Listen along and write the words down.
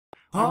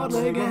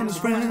Hardleg and his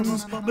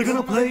friends, they're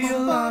gonna play a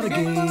lot of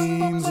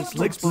games. It's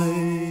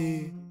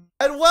Legsplay.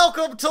 And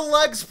welcome to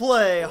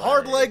Legsplay.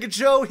 Hardleg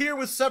Joe here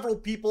with several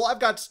people. I've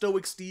got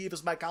Stoic Steve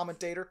as my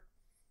commentator.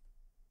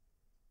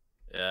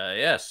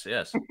 Yes.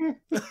 As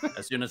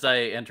soon as I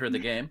enter the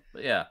game,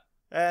 but yeah.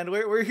 And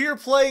we're here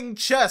playing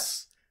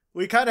chess.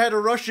 We kind of had to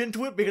rush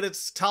into it because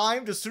it's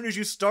timed. As soon as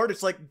you start,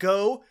 it's like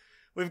go.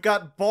 We've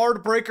got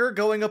Bard Breaker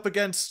going up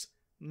against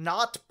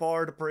not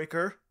Bard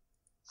Breaker.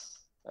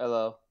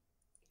 Hello.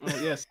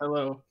 Yes,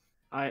 hello.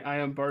 I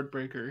am Bard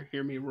Breaker.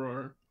 Hear me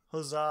roar.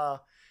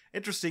 Huzzah.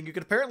 Interesting. You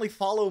can apparently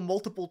follow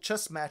multiple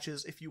chess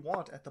matches if you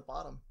want at the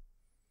bottom.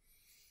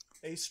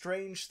 A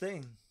strange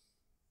thing.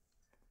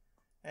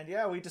 And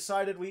yeah, we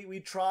decided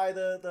we'd try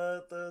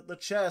the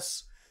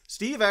chess.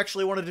 Steve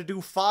actually wanted to do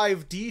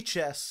 5D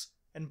chess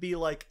and be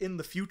like in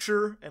the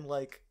future and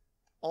like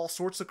all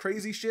sorts of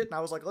crazy shit. And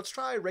I was like, let's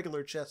try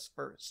regular chess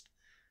first.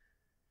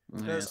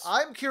 Because Yes.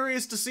 I'm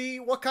curious to see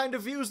what kind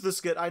of views this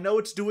get. I know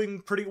it's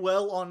doing pretty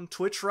well on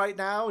Twitch right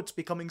now. It's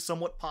becoming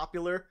somewhat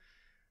popular.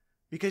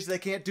 Because they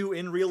can't do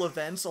in-real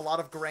events, a lot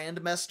of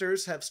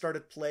Grandmasters have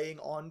started playing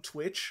on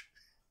Twitch.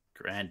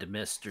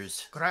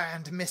 Grandmasters.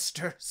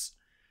 Grandmisters.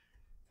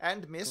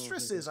 And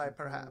mistresses, I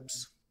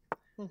perhaps.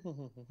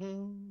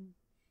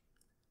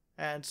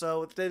 And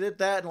so they did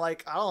that, and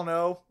like, I don't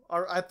know.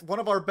 One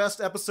of our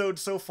best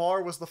episodes so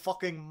far was the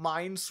fucking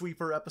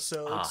Minesweeper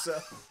episode, so...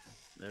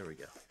 There we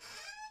go.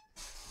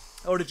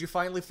 Oh, did you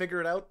finally figure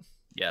it out?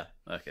 Yeah,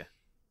 okay.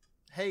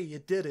 Hey, you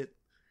did it.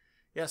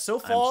 Yeah, so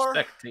far...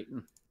 I'm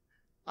spectating.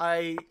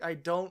 I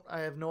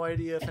have no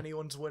idea if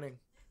anyone's winning.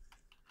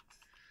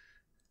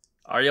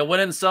 Are you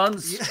winning,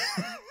 sons?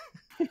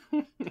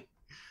 Yeah.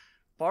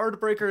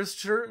 Bard Breaker's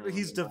sure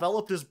he's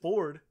developed his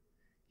board.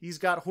 He's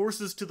got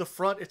horses to the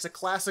front. It's a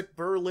classic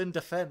Berlin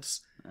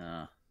defense.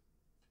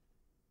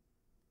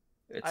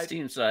 It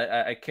seems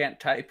I can't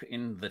type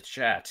in the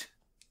chat.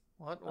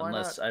 What? Why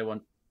unless not? I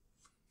want.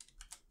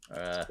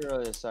 Too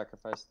early to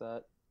sacrifice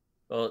that.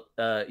 Well,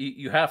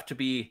 you have to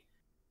be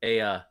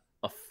a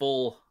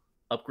full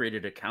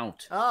upgraded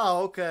account.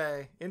 Oh,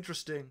 okay.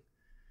 Interesting.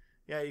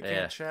 Yeah, you can't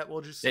Yeah. chat.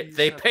 We'll just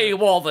They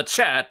paywall the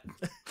chat.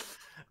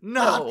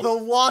 Not No.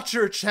 the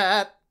watcher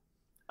chat.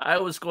 I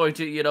was going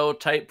to,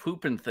 type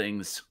pooping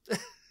things.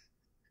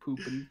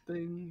 Pooping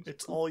things.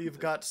 It's all you've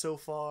got so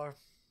far.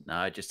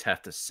 Now I just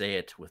have to say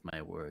it with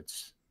my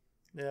words.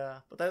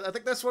 Yeah, but I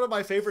think that's one of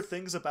my favorite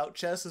things about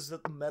chess is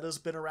that the meta's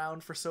been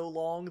around for so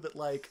long that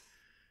like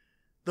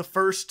the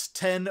first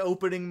 10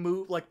 opening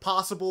move, like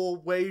possible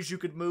ways you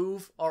could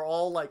move, are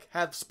all like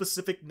have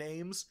specific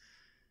names.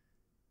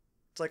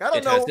 It's like I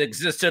don't know. It has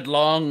existed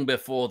long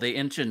before the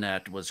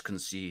internet was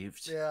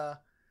conceived. Yeah,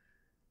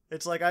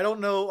 it's like I don't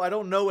know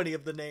any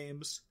of the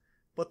names,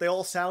 but they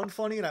all sound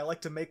funny, and I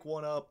like to make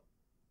one up.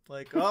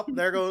 Like, oh,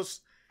 there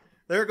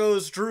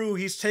goes Drew.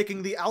 He's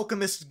taking the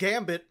Alchemist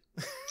Gambit.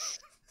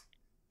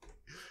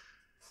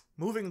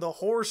 Moving the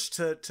horse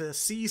to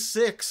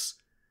c6.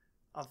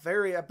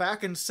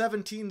 Back in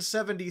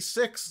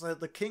 1776,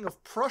 the King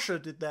of Prussia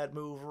did that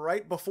move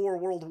right before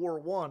World War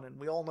I, and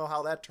we all know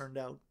how that turned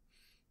out.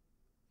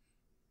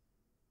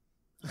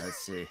 Let's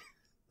see.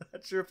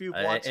 Not sure if you've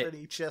watched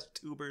any chess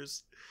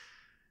tubers.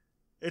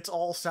 It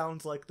all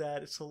sounds like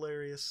that. It's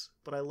hilarious,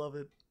 but I love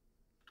it.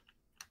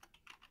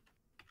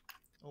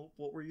 Oh,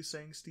 what were you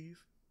saying, Steve?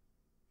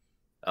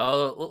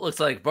 Oh, it looks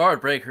like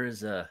Bard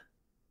Breaker's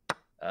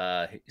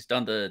he's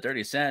done the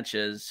Dirty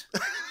Sanchez.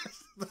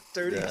 The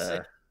dirty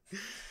Sanchez.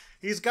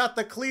 He's got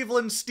the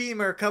Cleveland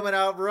Steamer coming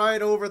out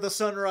right over the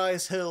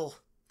Sunrise Hill.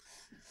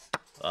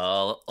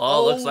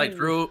 Looks like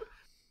Drew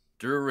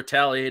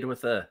retaliated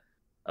with a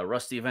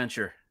rusty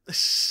venture.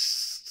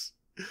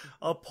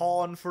 A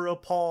pawn for a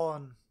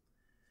pawn.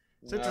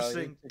 It's No,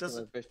 interesting. you take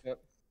my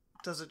bishop.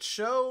 Does it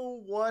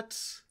show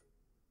what's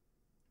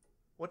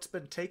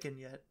been taken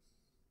yet?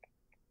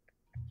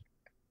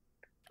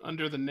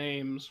 Under the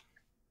names.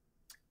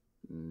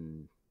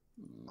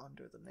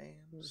 Under the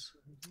names.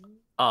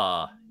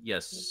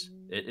 Yes.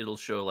 It'll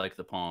show like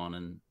the pawn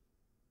and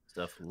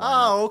stuff.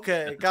 Oh,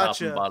 okay, at the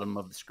gotcha. Top and bottom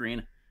of the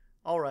screen.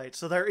 All right,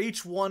 so they're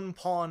each one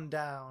pawn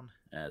down.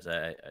 As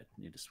I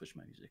need to switch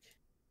my music.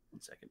 1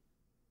 second.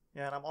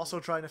 Yeah, and I'm also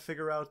trying to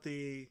figure out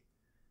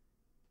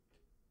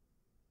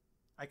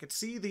I could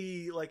see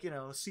the, like,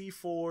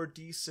 C4,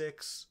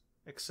 D6,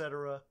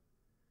 etc.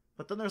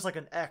 But then there's like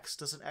an X.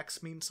 Does an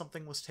X mean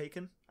something was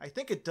taken? I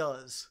think it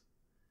does.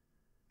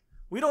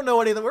 We don't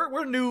know anything.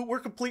 We're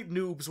complete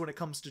noobs when it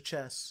comes to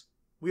chess.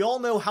 We all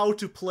know how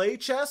to play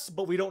chess,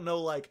 but we don't know,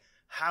 like,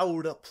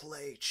 how to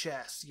play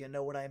chess. You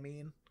know what I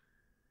mean?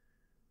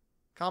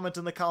 Comment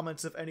in the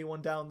comments if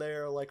anyone down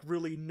there, like,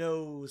 really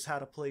knows how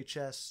to play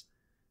chess.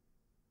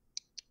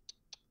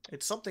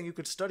 It's something you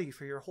could study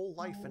for your whole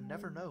life and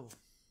never know.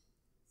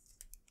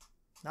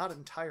 Not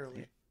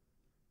entirely.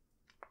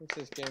 It's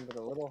this game, but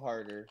a little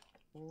harder.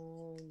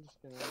 I'm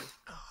just gonna...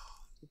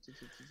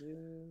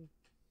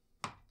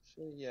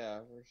 Yeah,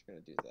 we're just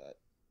gonna do that.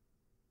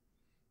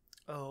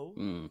 Oh.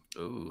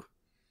 Ooh.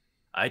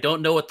 I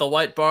don't know what the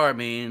white bar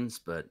means,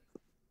 but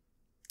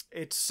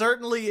It's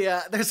certainly,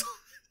 yeah, there's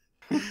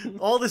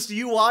all this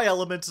UI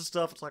elements and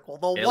stuff. It's like, well,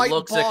 the It white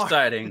looks bar.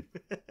 exciting.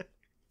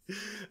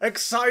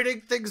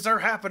 Exciting things are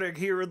happening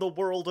here in the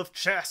world of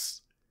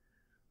chess.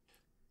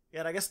 Yeah,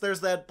 and I guess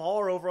there's that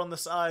bar over on the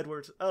side where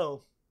it's,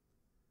 oh.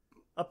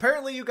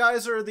 Apparently you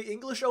guys are the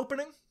English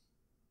opening?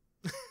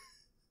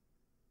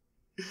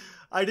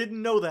 I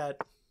didn't know that.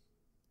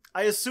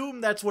 I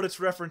assume that's what it's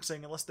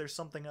referencing, unless there's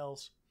something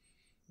else.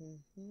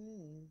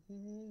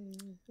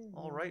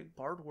 Alright,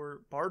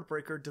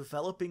 Bardbreaker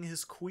developing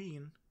his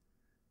queen.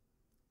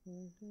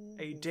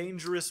 A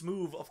dangerous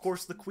move. Of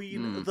course, the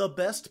queen, the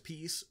best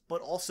piece,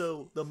 but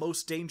also the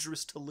most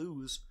dangerous to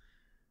lose.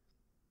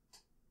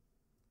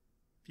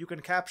 If you can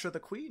capture the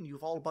queen,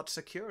 you've all but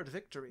secured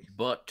victory.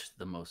 But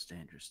the most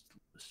dangerous to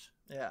lose.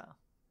 Yeah.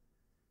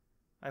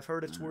 I've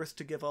heard it's worth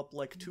to give up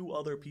like 2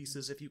 other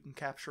pieces if you can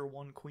capture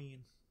 1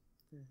 queen.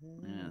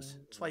 Yes.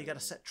 That's why you gotta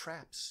set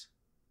traps.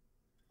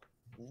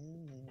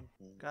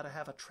 Gotta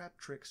have a trap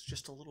tricks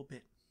just a little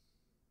bit.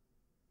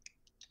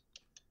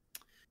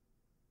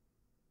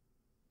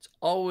 It's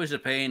always a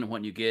pain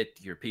when you get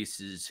your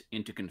pieces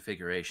into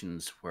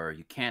configurations where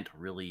you can't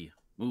really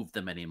move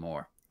them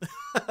anymore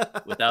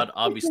without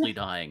obviously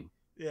dying.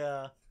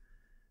 Yeah.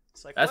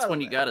 It's like, That's well,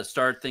 when you gotta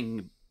start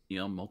thinking,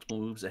 multiple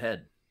moves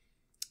ahead.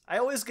 I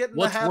always get in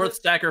What's the habit... worth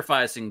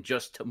sacrificing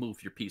just to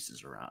move your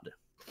pieces around?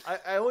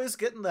 I always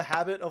get in the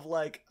habit of,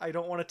 like, I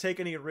don't want to take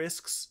any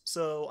risks,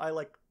 so I,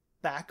 like,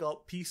 back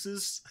up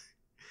pieces.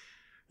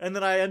 And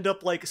then I end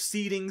up, like,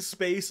 ceding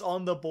space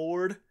on the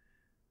board.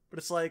 But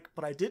it's like,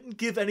 but I didn't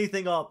give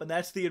anything up, and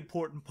that's the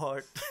important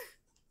part.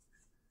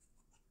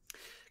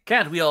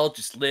 Can't we all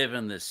just live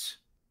in this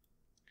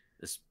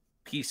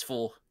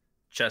peaceful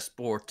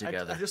chessboard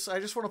together? I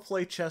just want to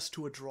play chess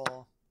to a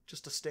draw.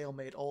 Just a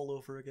stalemate all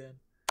over again.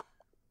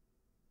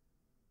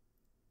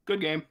 Good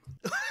game.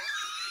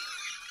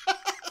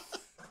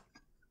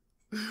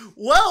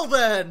 Well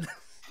then!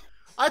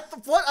 I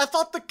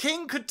thought the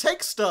king could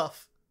take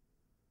stuff.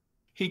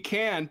 He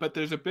can, but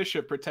there's a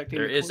bishop protecting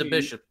There the is a queen.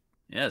 bishop.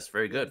 Yes,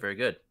 very good, very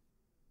good.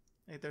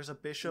 Hey, there's a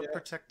bishop Yeah.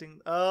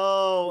 protecting...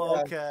 Oh,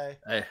 Yeah. okay.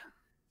 I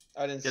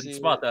I didn't didn't see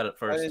spot that at I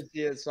first. didn't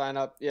see it line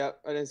up. Yep,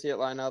 I didn't see it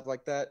line up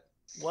like that.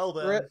 Well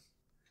then. Rip.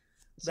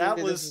 That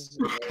See, was-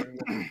 this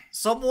is-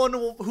 Someone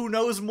who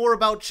knows more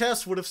about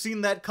chess would have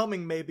seen that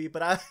coming, maybe,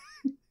 but I...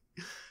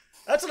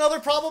 That's another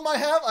problem I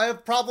have. I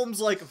have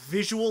problems, like,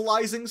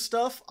 visualizing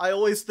stuff. I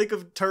always think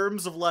of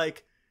terms of,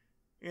 like,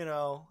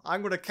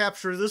 I'm going to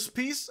capture this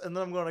piece, and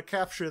then I'm going to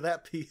capture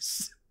that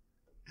piece.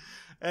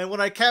 And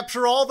when I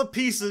capture all the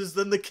pieces,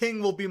 then the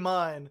king will be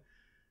mine.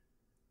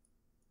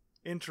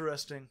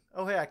 Interesting.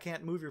 Oh, hey, I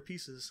can't move your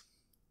pieces.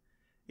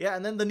 Yeah,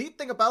 and then the neat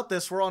thing about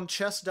this, we're on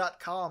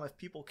chess.com, if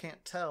people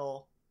can't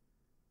tell.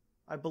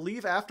 I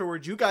believe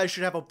afterwards you guys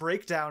should have a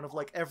breakdown of,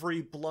 like,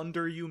 every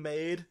blunder you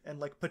made and,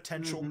 like,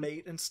 potential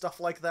mate and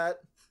stuff like that.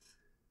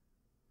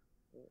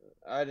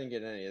 I didn't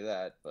get any of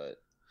that,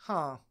 but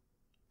Huh.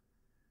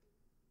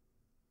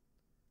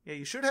 Yeah,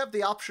 you should have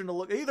the option to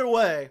look... Either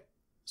way.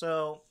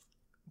 So,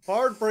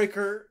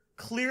 Bardbreaker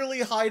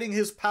clearly hiding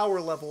his power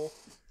level.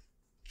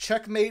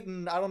 Checkmate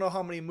in I don't know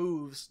how many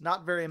moves.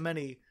 Not very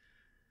many.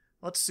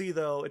 Let's see,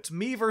 though. It's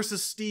me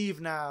versus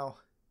Steve now.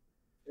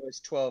 it was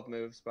 12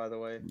 moves, by the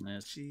way.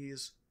 Yes.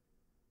 Jeez.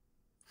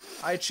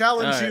 I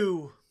challenge All right.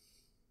 you.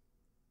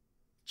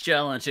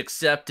 Challenge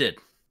accepted.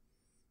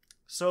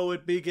 So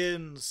it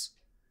begins.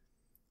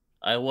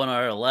 I won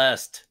our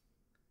last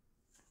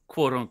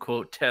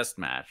quote-unquote test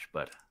match,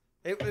 but...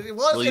 It Will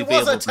was you it be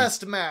was a able to-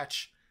 test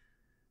match.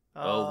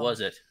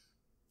 was it?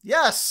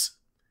 Yes.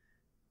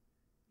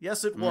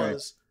 Yes, it All right.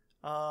 was.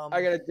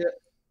 I gotta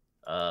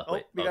do.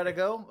 Wait, we gotta okay.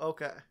 go?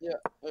 Okay.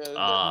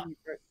 Ah.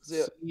 See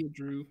ya. See you,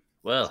 Drew.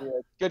 Well, See ya.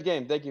 Good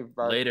game. Thank you,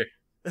 Bart. later.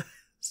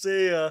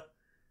 See ya.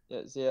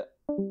 Yeah, see ya.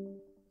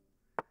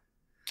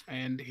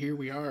 And here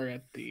we are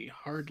at the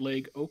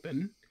Hardleg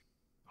Open.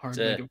 It's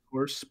Hardleg, of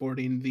course,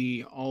 sporting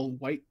the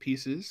all-white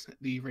pieces,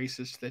 the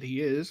racist that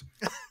he is.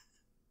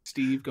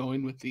 Steve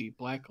going with the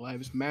Black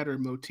Lives Matter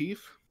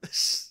motif.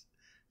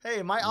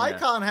 Hey, my Yeah.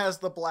 icon has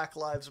the Black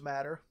Lives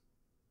Matter.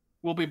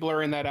 We'll be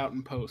blurring that out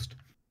in post.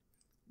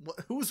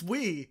 Who's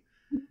we?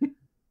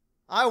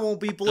 I won't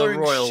be The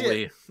blurring royal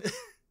shit. we.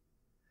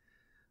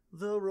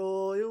 The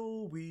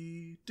royal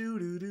we.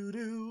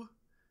 Do.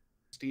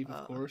 Steve,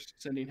 of course,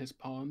 sending his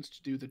pawns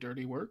to do the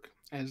dirty work,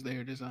 as they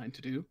are designed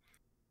to do.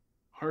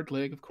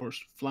 Hardleg, of course,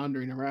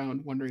 floundering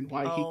around, wondering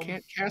why he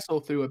can't castle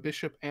through a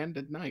bishop and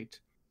a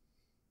knight.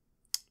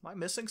 Am I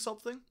missing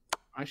something?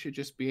 I should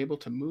just be able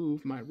to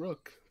move my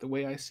rook the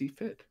way I see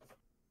fit.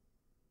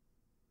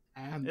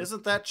 And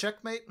Isn't that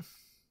checkmate?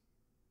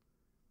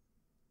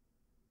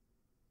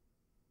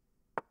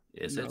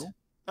 Is it? No.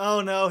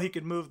 Oh no, he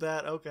could move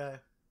that. Okay.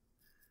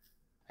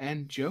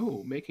 And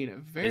Joe making a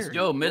very... Is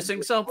Joe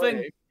missing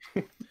something?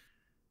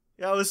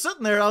 Yeah, I was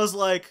sitting there. I was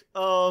like,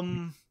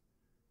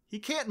 he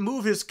can't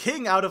move his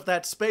king out of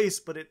that space,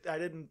 but I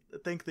didn't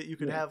think that you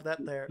could Yeah. have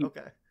that there.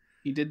 Okay.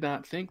 He did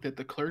not think that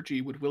the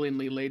clergy would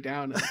willingly lay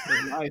down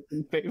their life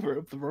in favor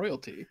of the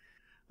royalty.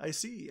 I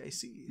see.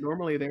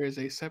 Normally there is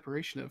a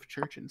separation of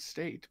church and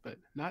state, but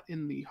not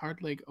in the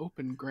Hardleg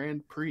Open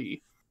Grand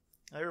Prix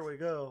There we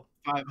go.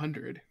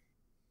 500.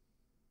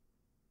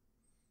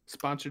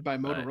 Sponsored by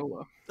Right.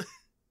 Motorola.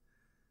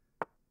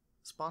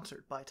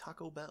 Sponsored by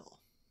Taco Bell.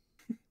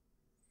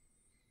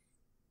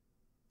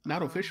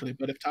 Not officially,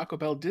 but if Taco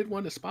Bell did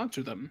want to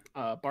sponsor them,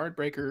 Bard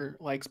Breaker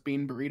likes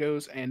bean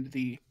burritos and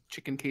the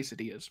chicken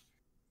quesadillas.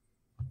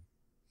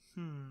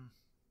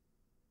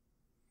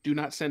 Do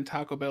not send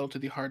Taco Bell to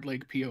the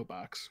Hardleg P.O.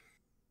 box.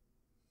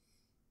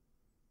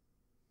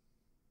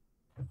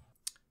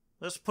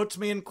 This puts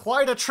me in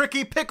quite a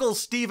tricky pickle,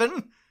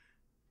 Steven.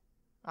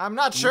 I'm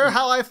not sure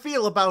how I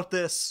feel about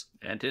this.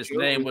 And his Joe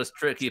name is was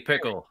Tricky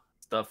Pickle.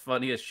 It's the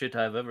funniest shit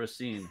I've ever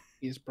seen.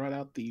 He has brought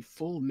out the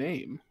full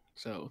name,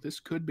 so this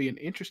could be an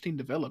interesting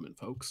development,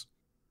 folks.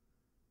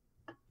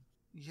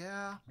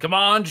 Yeah, Come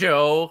on,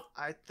 Joe.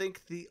 I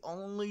think the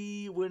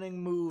only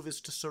winning move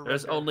is to surrender.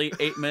 There's only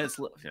 8 minutes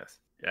left. Yes.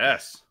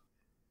 Yes.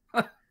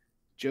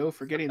 Joe,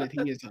 forgetting that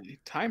he is a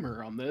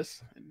timer on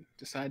this and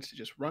decides to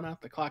just run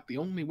out the clock, the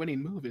only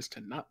winning move is to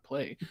not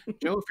play.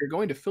 Joe, if you're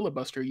going to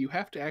filibuster, you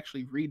have to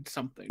actually read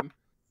something.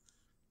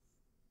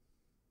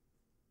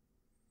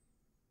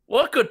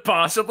 What could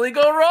possibly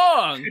go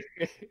wrong?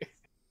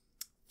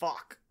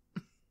 Fuck.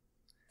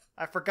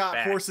 I forgot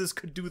Back. horses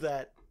could do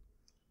that.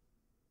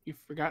 You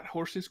forgot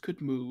horses could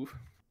move.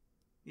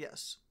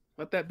 Yes.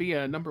 Let that be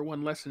a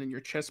 #1 lesson in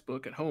your chess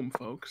book at home,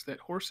 folks, that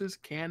horses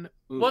can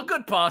move. What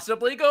could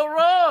possibly go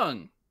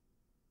wrong?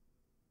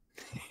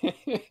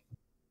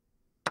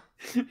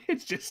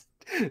 It's just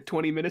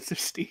 20 minutes of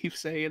Steve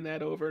saying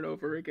that over and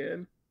over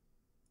again.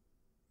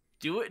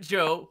 Do it,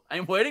 Joe.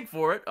 I'm waiting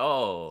for it.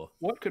 Oh,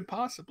 What could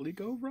possibly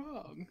go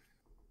wrong?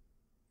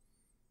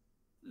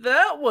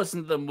 that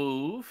wasn't the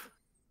move.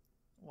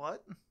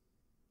 What?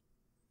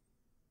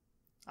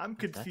 I'm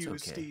That's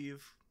confused, okay.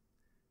 Steve.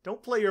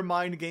 Don't play your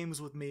mind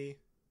games with me.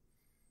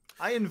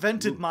 I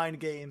invented mind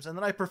games, and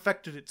then I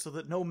perfected it so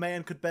that no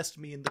man could best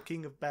me in the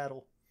king of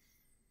battle.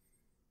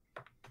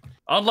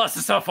 Unless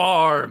it's a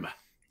farm.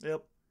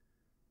 Yep.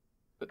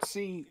 But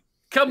see,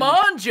 Come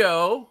on,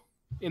 Joe.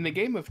 in the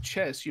game of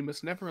chess, you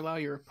must never allow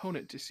your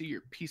opponent to see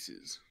your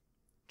pieces.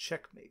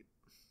 Checkmate.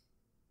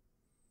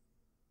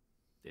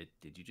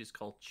 Did you just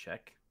call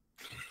check?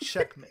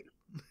 Checkmate.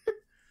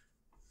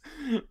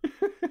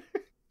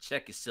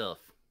 Check yourself.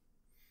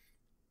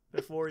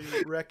 Before you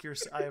wreck your...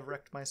 I have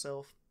wrecked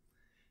myself.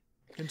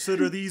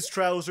 Consider these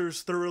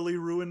trousers thoroughly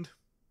ruined.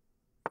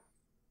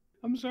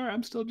 I'm sorry,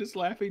 I'm still just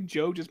laughing.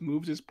 Joe just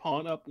moves his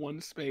pawn up one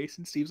space,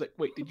 and Steve's like,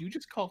 wait, did you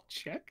just call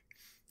check?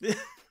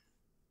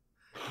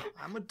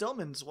 I'm a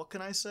dumbins. What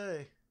can I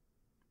say?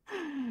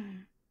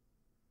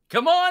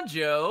 Come on,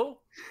 Joe.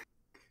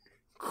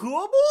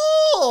 Come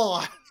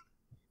on!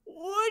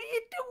 What are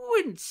you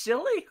doing,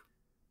 silly?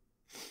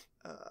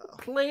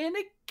 Playing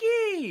a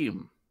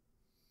game.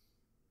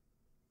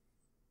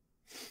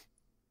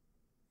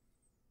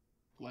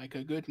 Like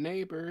a good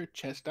neighbor,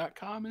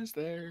 chess.com is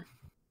there.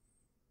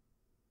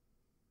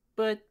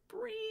 But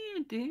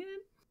Brandon...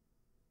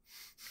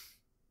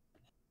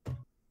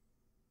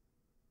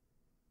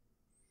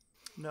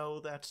 No,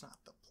 that's not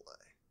the play.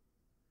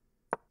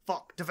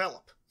 Fuck,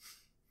 develop.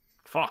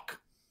 Fuck.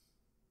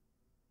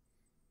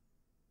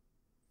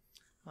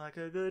 Like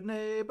a good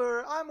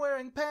neighbor, I'm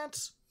wearing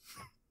pants.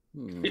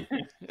 Hmm.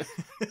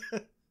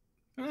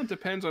 Well, it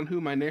depends on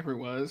who my neighbor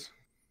was.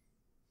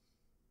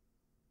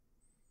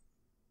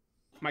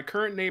 My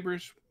current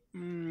neighbors,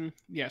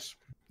 yes,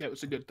 that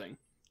was a good thing.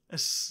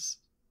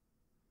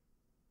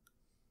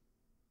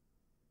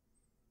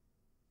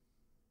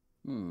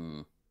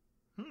 Hmm.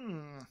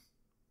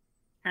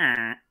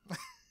 I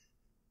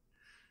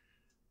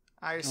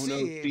Oh see.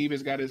 no, Steve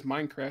has got his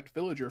Minecraft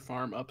villager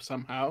farm up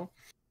somehow.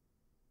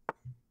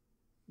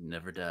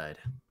 Never died.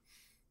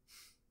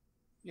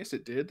 Yes,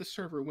 it did. The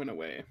server went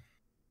away.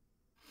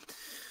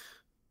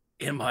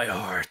 In my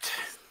heart.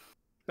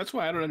 That's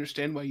why I don't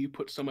understand why you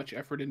put so much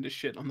effort into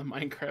shit on the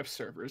Minecraft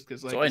servers.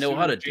 Because like, So I as know soon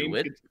how as to do James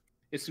it. gets-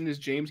 as soon as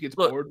James gets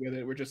Look. bored with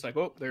it, we're just like,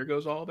 oh, there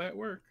goes all that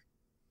work.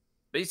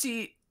 But you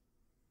see,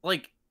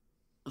 like,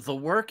 the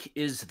work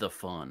is the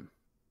fun.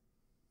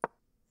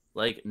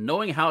 Like,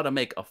 knowing how to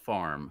make a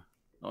farm,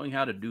 knowing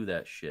how to do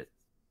that shit.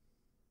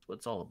 That's what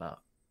it's all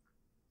about.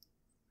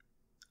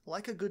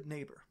 Like a good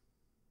neighbor,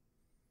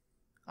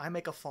 I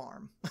make a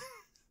farm.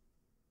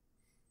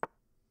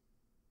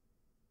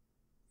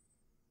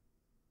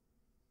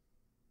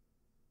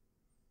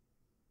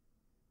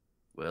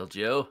 Well,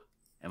 Joe,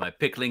 am I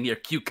pickling your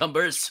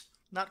cucumbers?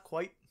 Not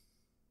quite.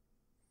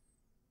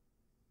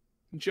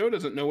 Joe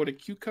doesn't know what a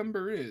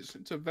cucumber is.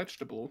 It's a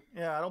vegetable.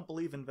 Yeah, I don't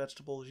believe in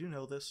vegetables. You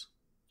know this.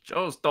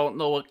 Joe's don't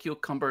know what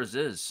cucumbers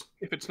is.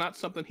 If it's not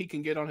something he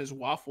can get on his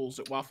waffles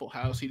at Waffle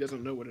House, he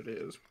doesn't know what it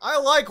is. I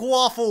like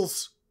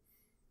waffles.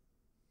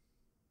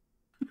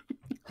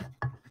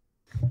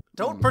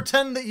 Don't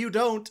pretend that you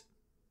don't.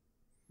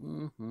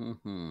 Mm-hmm.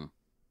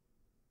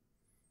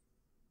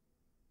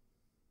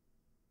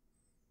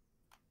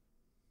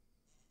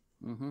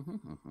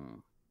 Mm-hmm.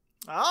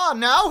 Ah,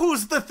 now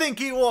who's the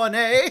thinky one,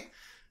 eh?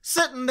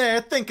 Sitting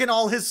there thinking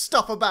all his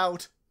stuff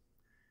about.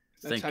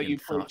 That's how you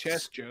play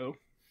chess, Joe.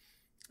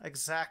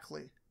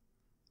 Exactly.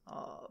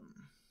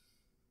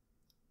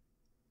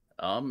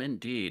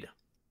 Indeed.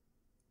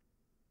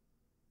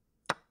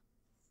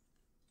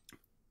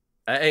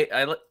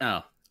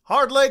 Oh,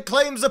 Hardleg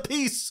claims a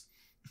piece.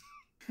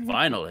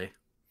 finally.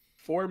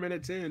 4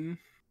 minutes in.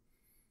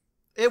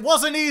 It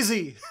wasn't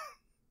easy.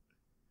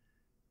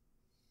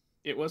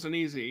 It wasn't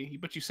easy,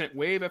 but you sent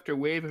wave after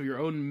wave of your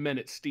own men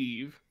at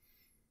Steve.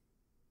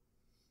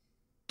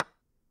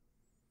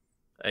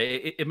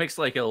 It makes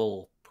like a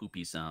little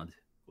poopy sound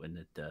when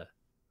it,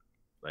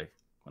 like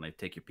when I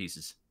take your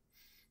pieces.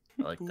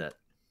 I like that.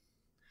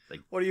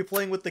 Like, What are you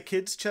playing with, the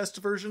kids' chest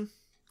version?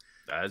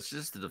 it's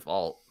just the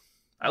default.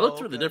 I looked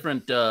through the okay.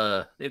 different.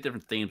 They have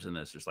different themes in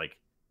this. There's like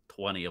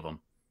 20 of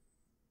them.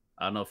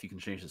 I don't know if you can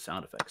change the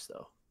sound effects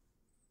though.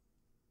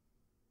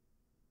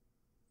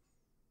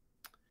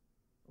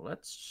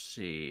 Let's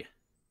see.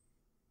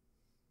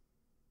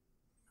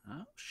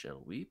 How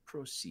shall we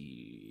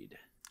proceed?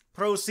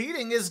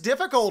 Proceeding is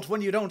difficult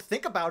when you don't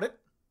think about it.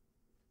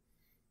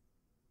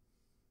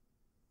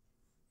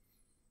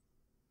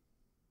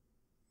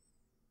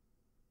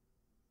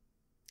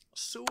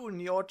 Soon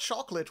your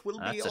chocolate will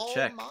be That's a all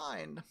check.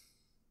 mine.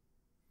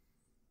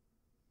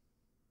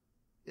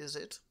 Is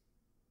it?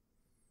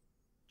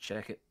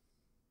 Check it.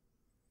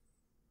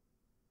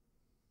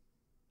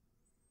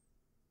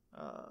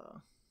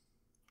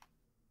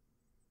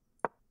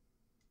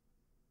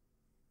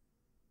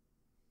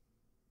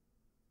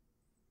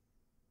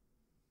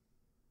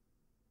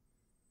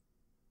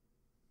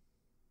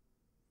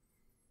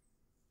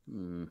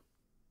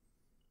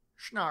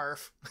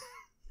 Schnarf.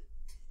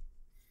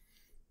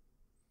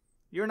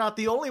 You're not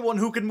the only one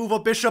who can move a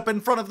bishop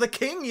in front of the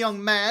king,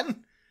 young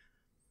man.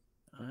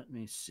 Let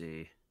me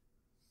see.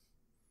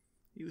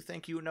 You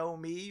think you know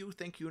me? You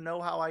think you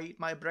know how I eat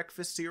my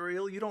breakfast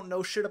cereal? You don't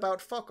know shit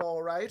about fuck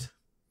all, right?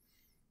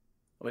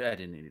 Oh yeah, I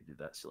didn't need to do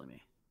that, silly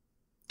me.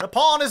 The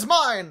pawn is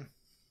mine!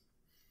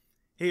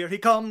 Here he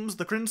comes,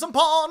 the crimson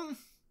pawn!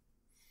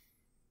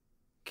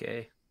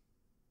 Okay.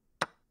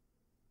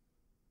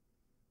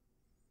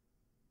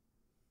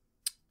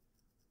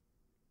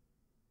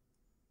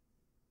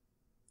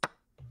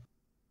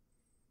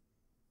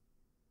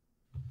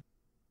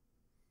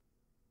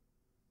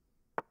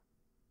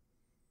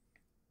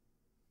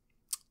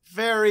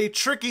 Very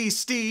tricky,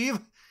 Steve.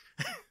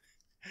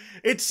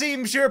 It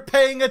seems you're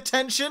paying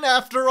attention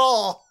after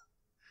all.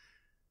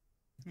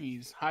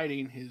 He's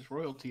hiding his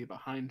royalty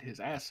behind his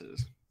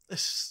asses.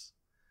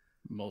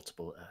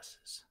 Multiple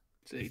S's.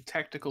 It's a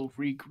tactical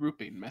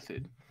regrouping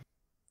method.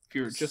 If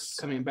you're just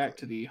coming back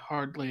to the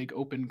Hardleg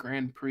Open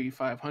Grand Prix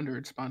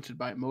 500 sponsored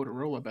by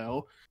Motorola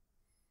Bell,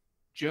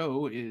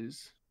 Joe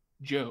is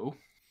Joe.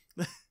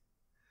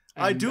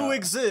 I do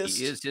exist.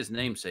 He is his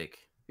namesake.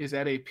 Is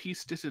at a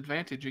piece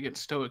disadvantage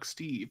against Stoic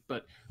Steve,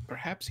 but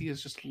perhaps he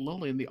is just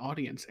lulling the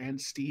audience and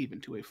Steve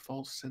into a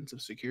false sense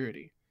of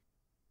security.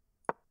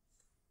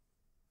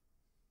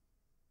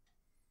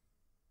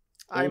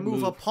 I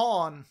move a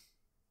pawn.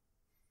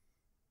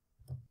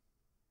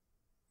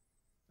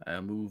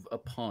 I move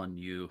upon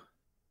you.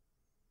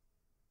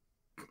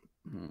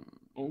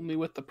 Only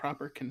with the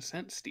proper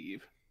consent,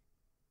 Steve.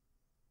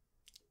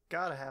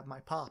 Gotta have my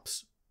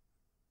pops.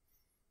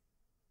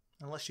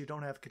 Unless you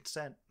don't have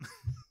consent.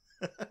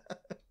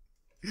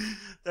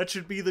 That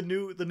should be the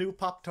new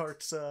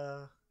Pop-Tarts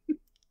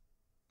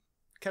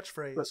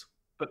catchphrase.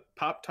 But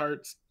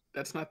Pop-Tarts,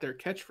 that's not their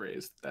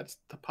catchphrase. That's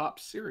the Pop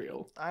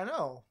cereal. I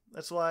know.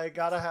 That's why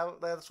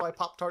that's why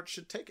Pop-Tarts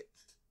should take it.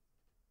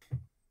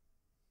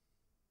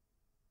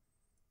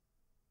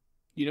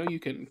 You know you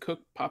can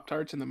cook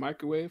Pop-Tarts in the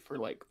microwave for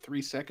like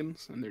 3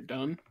 seconds and they're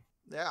done?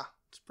 Yeah,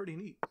 it's pretty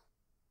neat.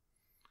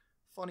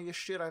 Funniest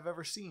shit I've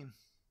ever seen.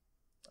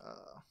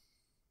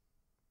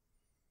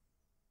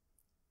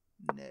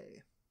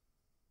 Nay.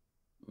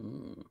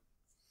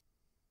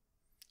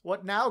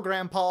 What now,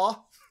 Grandpa?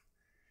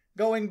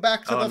 Going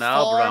back to the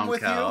farm brown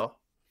with cow.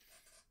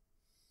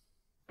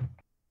 you?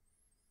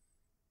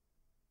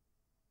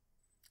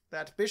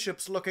 That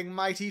bishop's looking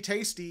mighty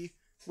tasty,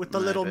 with the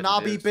I little bet it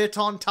knobby is. bit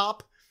on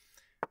top.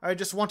 I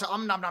just want to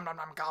nom nom nom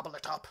nom gobble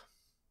it up.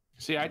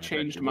 See, I bet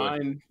changed you would.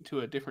 mine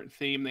to a different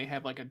theme. They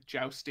have like a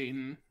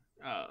jousting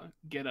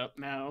get up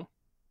now.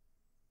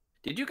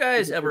 Did you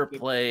guys ever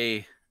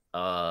play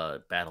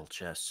Battle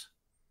Chess?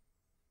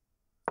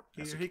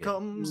 As Here a he kid?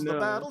 comes, No. the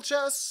battle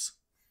chess.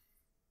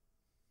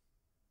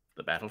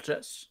 The Battle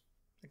Chess?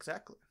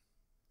 Exactly.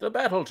 The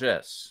Battle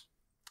Chess.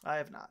 I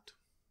have not.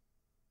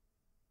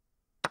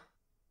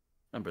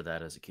 Remember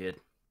that as a kid.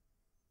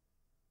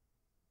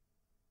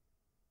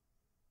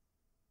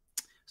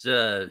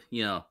 So,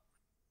 you know,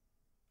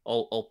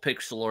 all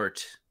pixel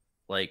art,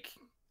 like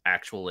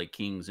actual like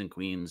kings and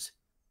queens.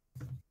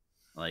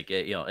 Like,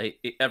 you know,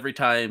 every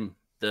time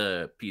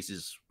the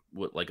pieces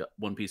would, like,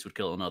 one piece would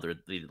kill another,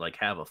 they'd like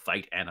have a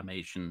fight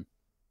animation.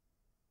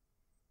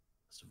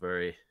 It's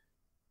very,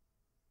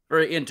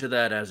 very into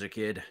that as a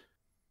kid.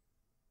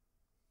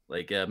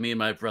 Like, me and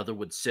my brother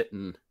would sit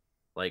and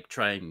like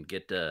try and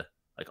get a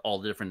like all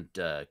the different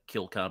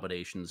kill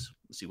combinations,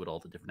 see what all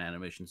the different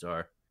animations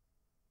are.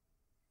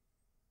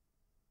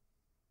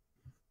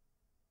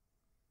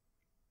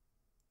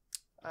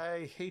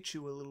 I hate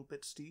you a little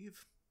bit,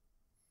 Steve.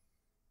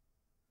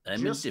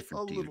 I'm Just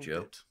indifferent a to you, little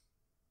Joe. bit.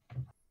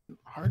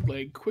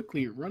 Hardleg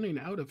quickly running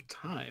out of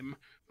time.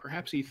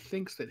 Perhaps he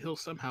thinks that he'll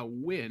somehow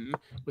win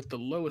with the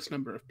lowest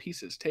number of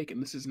pieces taken.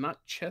 This is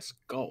not chess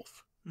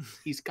golf.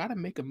 He's got to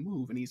make a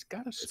move, and he's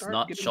got to start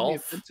not getting on the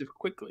chalf. offensive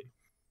quickly.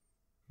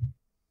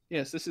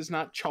 Yes, this is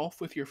not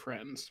chalf with your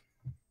friends.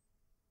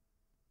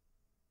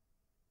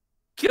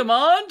 Come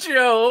on,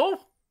 Joe!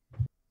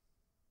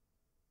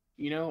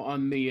 You know,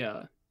 on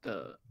the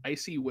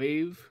icy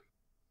wave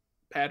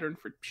pattern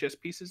for chess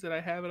pieces that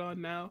I have it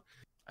on now,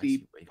 the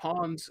Icy wave.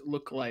 pawns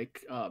look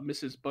like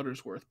Mrs.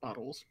 Buttersworth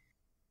bottles.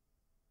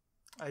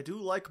 I do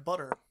like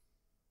butter.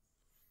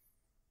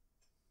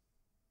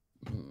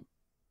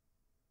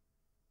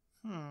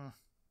 Well,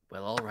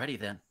 alrighty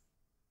then.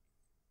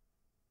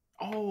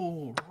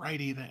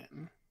 Alrighty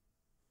then.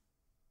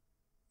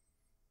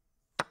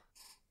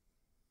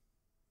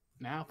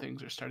 Now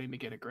things are starting to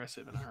get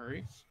aggressive in a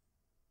hurry.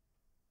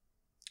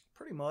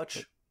 Pretty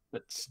much.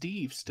 But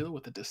Steve still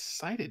with a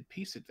decided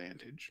piece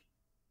advantage.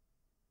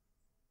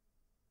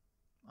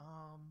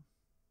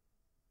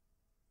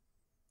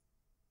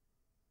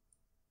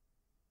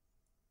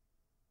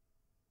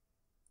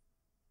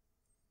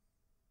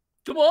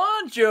 Come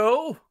on,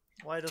 Joe!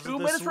 Why doesn't 2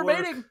 this minutes work?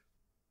 remaining.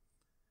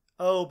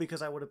 Oh,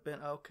 because I would have been...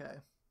 Okay.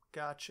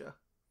 Gotcha.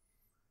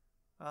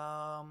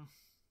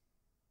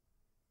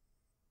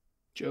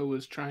 Joe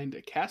was trying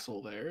to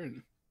castle there,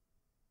 and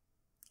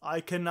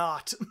I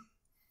cannot.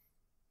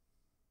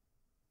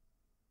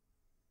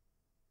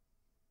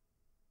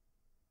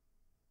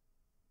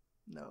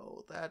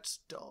 No, that's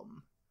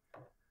dumb.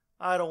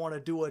 I don't want to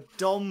do a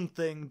dumb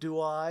thing,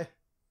 do I?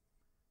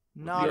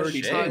 Not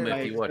already Shame tried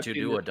if you want to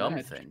accepting do a this dumb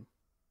match. thing.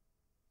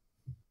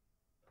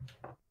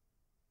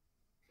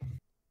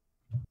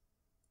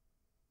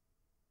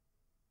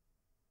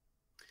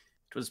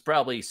 It was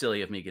probably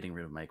silly of me getting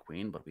rid of my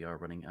queen, but we are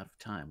running out of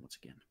time once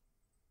again.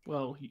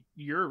 well,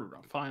 you're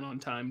fine on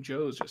time.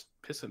 Joe's just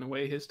pissing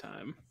away his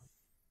time.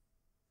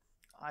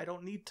 I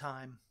don't need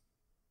time.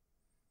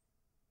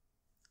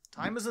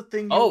 Time is a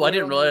thing. Oh, I wear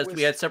didn't on your realize we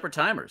wrist. had separate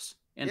timers.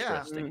 Yeah.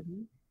 Interesting.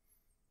 Mhm.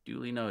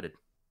 Duly noted.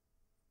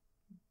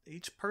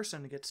 Each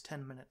person gets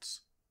 10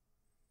 minutes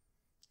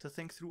to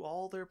think through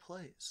all their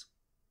plays.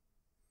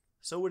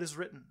 So it is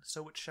written,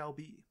 so it shall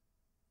be.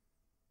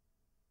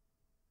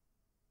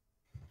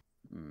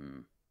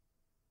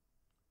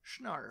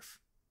 Schnarf.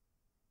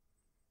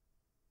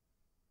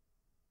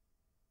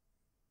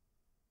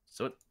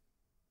 So it...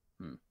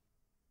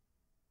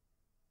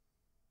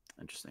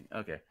 Interesting.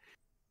 Okay.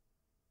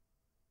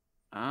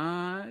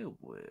 I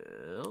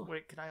will...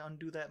 Wait, can I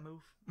undo that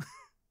move?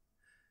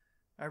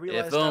 I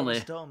realized only. I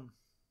was dumb.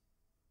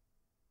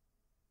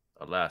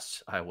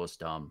 Alas, I was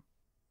dumb.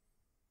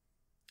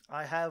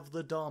 I have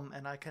the dumb,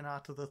 and I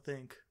cannot the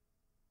think.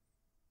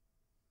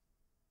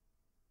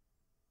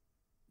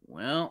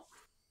 Well...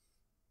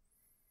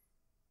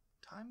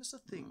 Time is a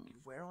thing you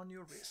wear on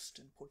your wrist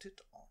and put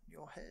it on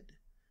your head.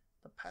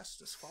 The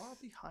past is far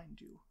behind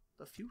you.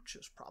 The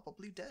future's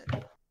probably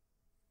dead.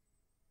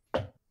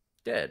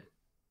 Dead.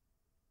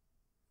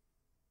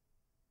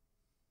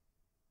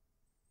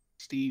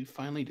 Steve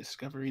finally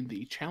discovering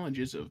the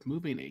challenges of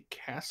moving a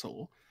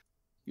castle.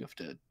 You have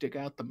to dig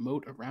out the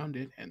moat around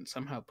it and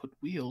somehow put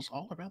wheels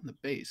all around the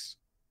base.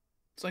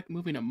 It's like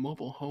moving a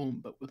mobile home,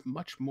 but with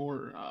much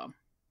more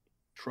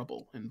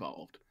trouble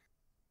involved.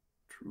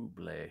 Trouble.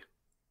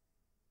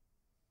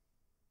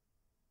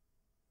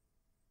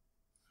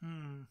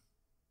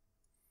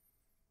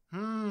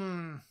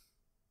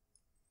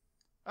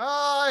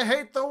 I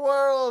hate the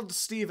world,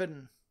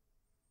 Stephen.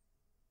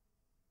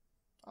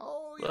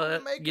 Oh,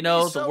 But, make you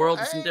know, me the so world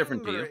is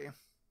indifferent to you. angry.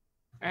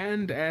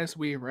 And as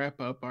we wrap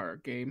up our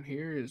game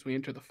here, as we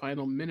enter the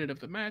final minute of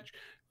the match,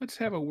 let's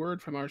have a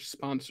word from our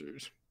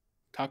sponsors.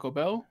 Taco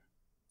Bell?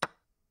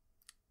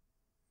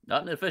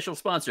 Not an official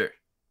sponsor.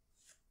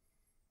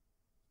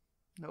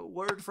 No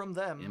word from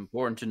them.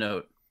 Important to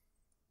note.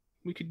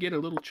 We could get a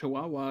little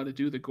chihuahua to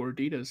do the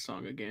Gorditas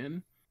song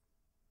again.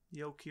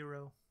 Yo,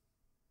 Kiro.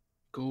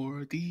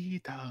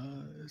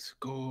 Gorditas,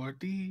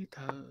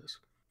 Gorditas.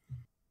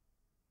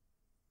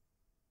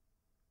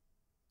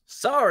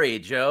 Sorry,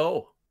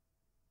 Joe.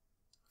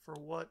 For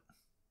what?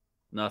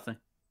 Nothing.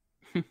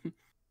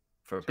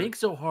 For being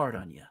so hard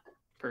on you.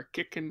 For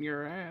kicking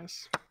your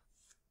ass.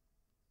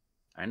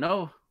 I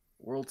know.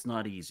 World's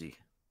not easy.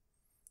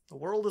 The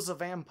world is a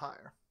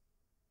vampire.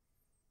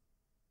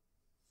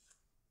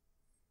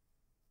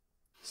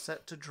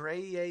 Set to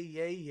Dre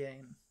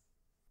Yayin.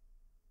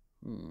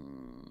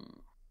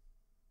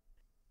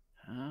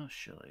 How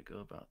shall I go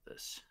about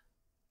this?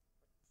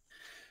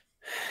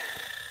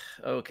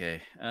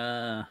 Okay.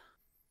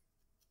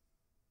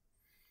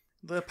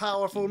 The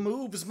powerful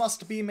moves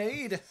must be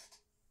made.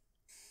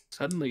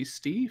 Suddenly,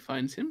 Steve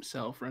finds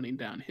himself running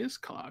down his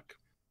clock.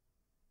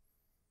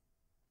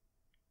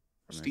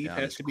 Steve down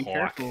has his to be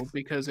clock. careful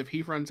because if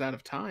he runs out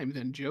of time,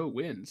 then Joe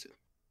wins.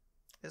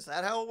 Is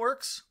that how it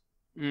works?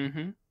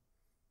 Mm-hmm.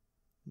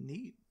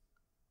 Neat.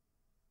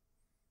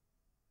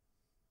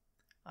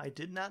 I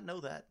did not know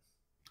that.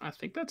 I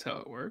think that's how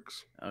it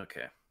works.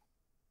 Okay.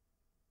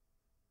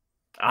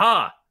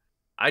 Ah!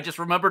 I just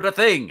remembered a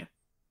thing.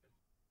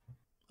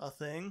 A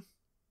thing?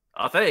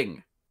 A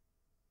thing.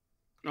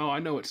 Oh, I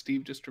know what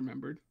Steve just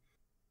remembered.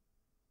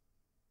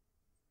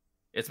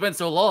 It's been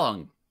so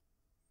long.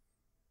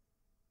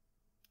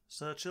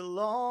 Such a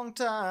long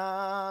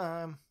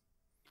time.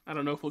 I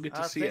don't know if we'll get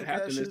to I see it think I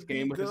happen this should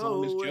game be with as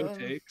long as Joe going.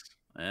 takes.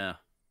 Yeah.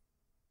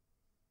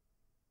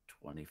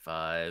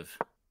 25.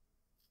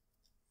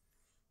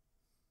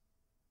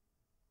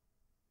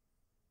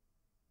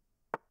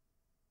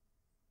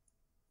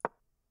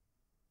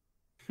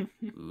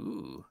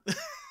 Ooh.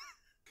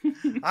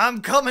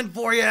 I'm coming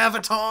for you,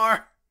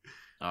 Avatar!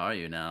 How are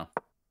you now?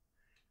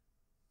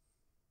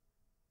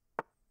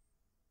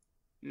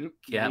 Yep,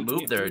 Can't you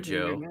move there, move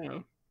Joe.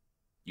 now.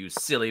 You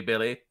silly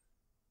Billy.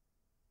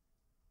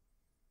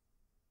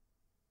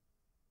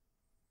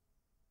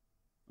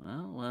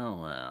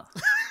 Well.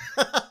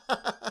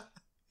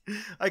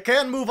 I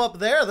can move up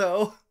there,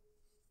 though.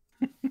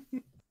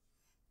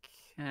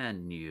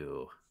 Can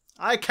you?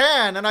 I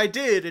can, and I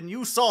did, and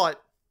you saw it.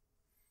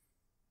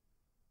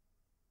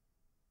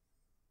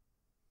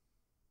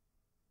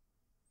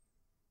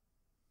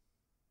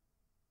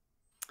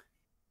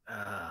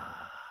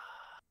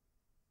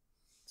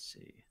 Let's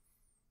see.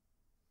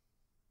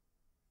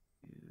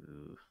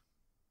 You.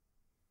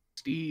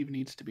 Steve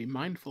needs to be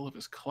mindful of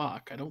his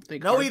clock. I don't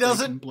think No, he Hardleg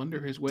doesn't. can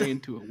blunder his way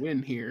into a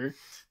win here.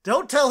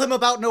 Don't tell him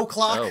about no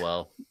clock. Oh,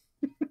 well.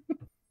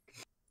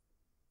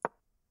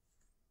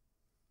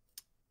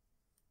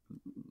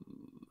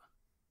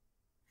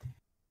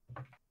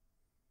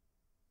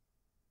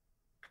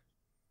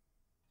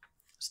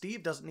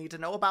 Steve doesn't need to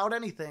know about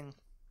anything.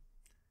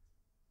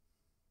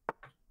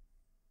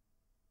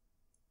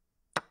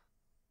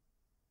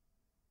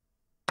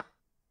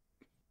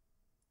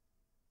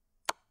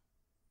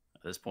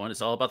 At this point,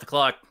 it's all about the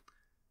clock.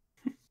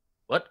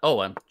 What? Oh,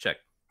 I'm check.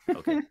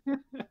 Okay.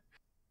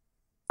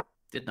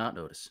 Did not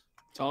notice.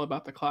 It's all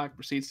about the clock.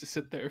 Proceeds to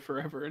sit there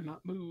forever and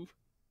not move.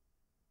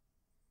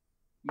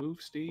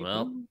 Move, Steve.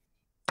 Well. move.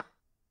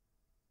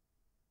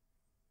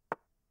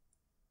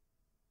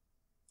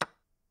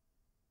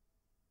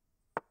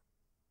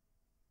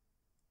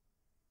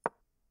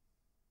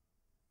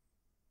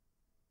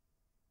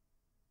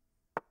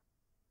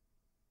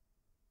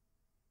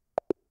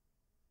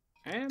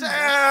 And Damn!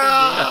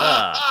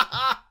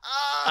 I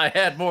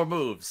had more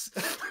moves.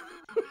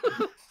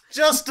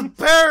 Just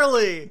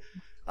barely.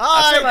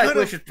 I feel like we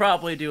could've- should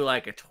probably do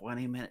like a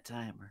 20-minute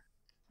timer.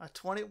 A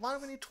 20. Why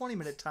do we need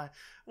 20-minute time?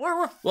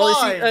 We're Well, you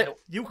fine. see,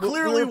 You We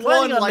clearly were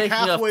planning won on like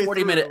making halfway a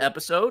 40-minute through.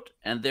 episode,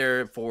 and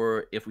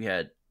therefore, if we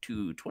had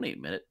two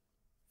 20-minute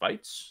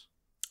fights,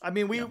 I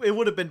mean, Yeah. it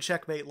would have been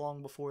checkmate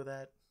long before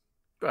that.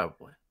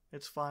 probably.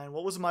 It's fine.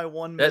 What was my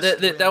one? That, missed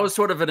that win? was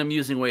sort of an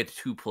amusing way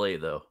to play,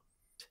 though.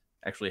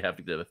 Actually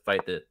having to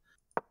fight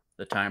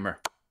the timer.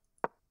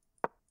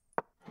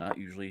 Not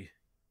usually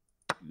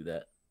do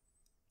that.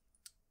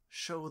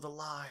 Show the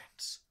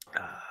lines.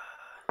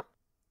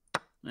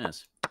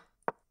 Yes.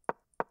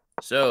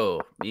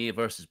 So, me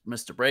versus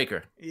Mr.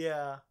 Breaker.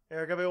 Yeah.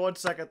 Here, give me 1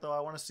 second though. I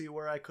want to see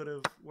where I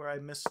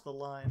missed the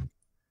line.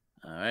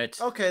 All right.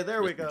 Okay,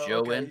 there we Mr. go. Joe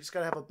Okay, win? you just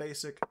gotta have a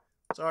basic.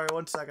 Sorry,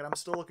 1 second. I'm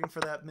still looking for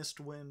that missed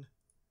win.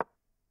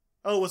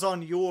 Oh, it was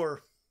on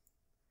your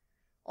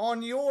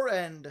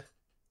end.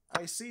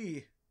 I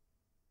see.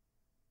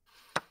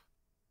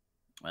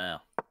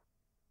 Wow.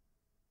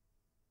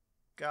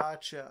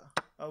 Gotcha.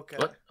 Okay.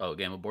 What? Oh,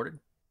 game aborted?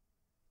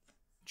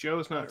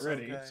 Joe's not That's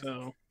ready, okay.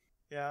 so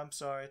Yeah, I'm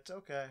sorry. It's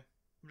okay.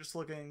 I'm just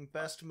looking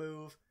best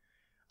move.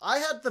 I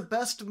had the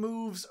best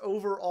moves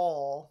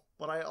overall,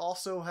 but I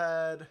also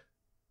had...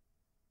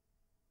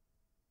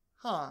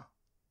 Huh.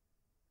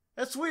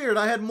 That's weird.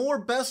 I had more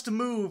best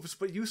moves,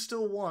 but you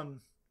still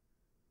won.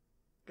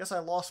 Guess I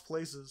lost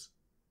places.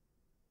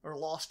 Or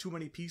lost too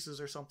many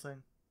pieces or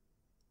something.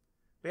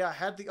 But yeah, I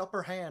had the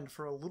upper hand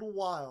for a little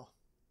while.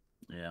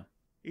 Yeah.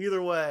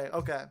 Either way,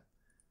 okay.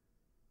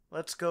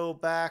 Let's go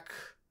back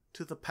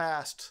to the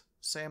past.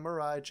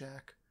 Samurai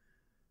Jack.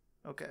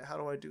 Okay, how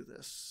do I do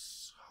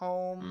this?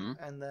 Home,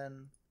 and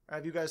then...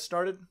 Have you guys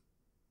started?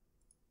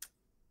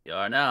 You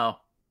are now.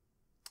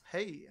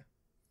 Hey,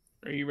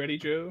 are you ready,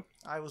 Joe?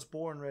 I was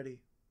born ready.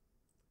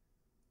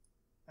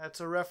 That's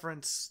a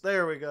reference.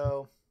 There we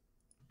go.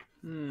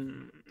 Okay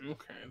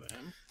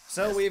then.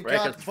 So Yes, we've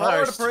Breaker's got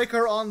Bard first.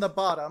 Breaker on the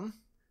bottom,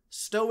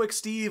 Stoic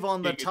Steve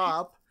on the Giggity.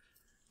 top,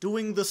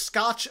 doing the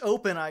Scotch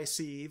Open, I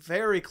see.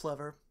 Very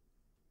clever.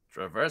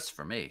 Reverse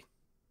for me.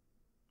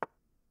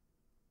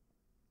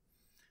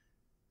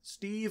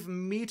 Steve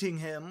meeting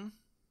him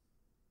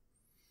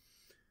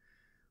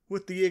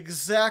with the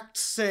exact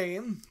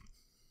same,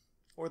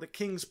 or the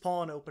King's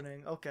Pawn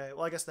opening. Okay,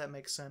 well I guess that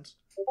makes sense.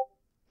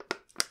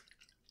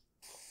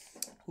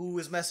 Who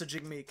is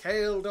messaging me?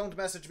 Kale, don't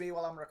message me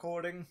while I'm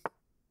recording.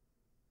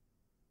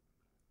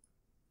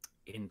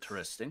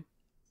 Interesting.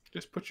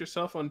 Just put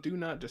yourself on Do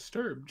Not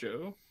Disturb,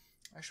 Joe.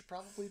 I should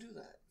probably do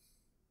that.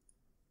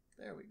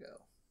 There we go.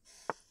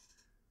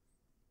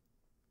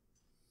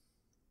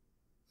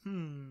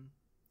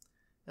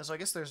 Yeah, so I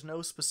guess there's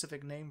no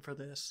specific name for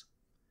this.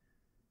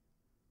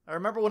 I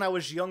remember when I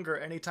was younger,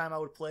 anytime I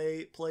would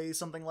play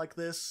something like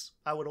this,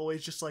 I would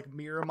always just like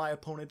mirror my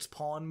opponent's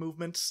pawn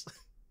movements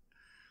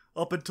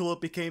up until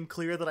it became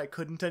clear that I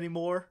couldn't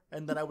anymore,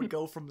 and then I would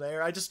go from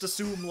there. I just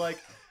assume like,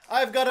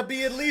 I've got to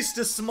be at least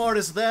as smart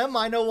as them,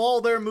 I know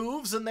all their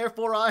moves, and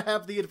therefore I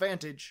have the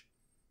advantage.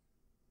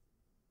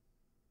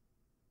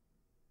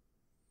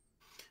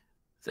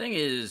 Thing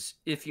is,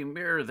 if you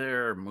mirror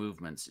their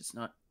movements, it's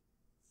not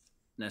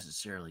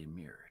necessarily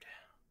mirrored.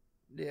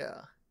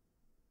 Yeah.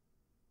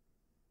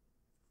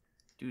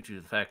 Due to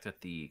the fact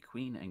that the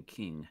queen and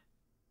king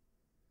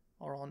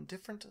Are on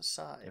different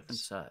sides. different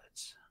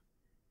sides.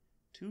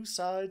 Two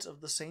sides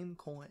of the same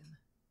coin.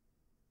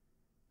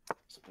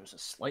 So there's a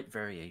slight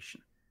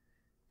variation.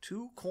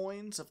 Two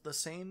coins of the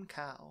same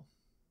cow.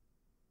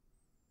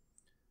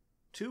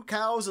 Two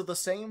cows of the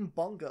same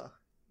bunga.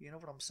 You know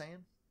what I'm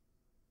saying?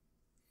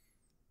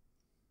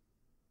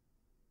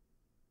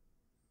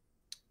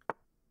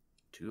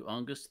 Two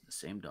ungus, the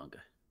same dunga.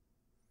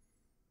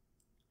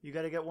 You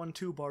gotta get one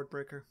too,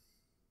 Bardbreaker.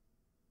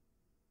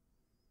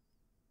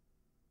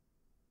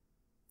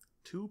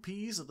 Two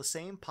peas of the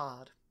same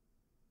pod.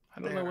 I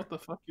don't know what the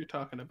fuck you're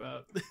talking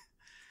about.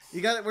 You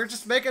got it. We're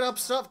just making up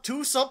stuff.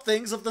 Two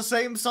somethings of the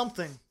same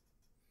something.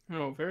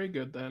 Oh, very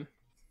good then.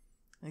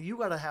 And you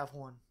gotta have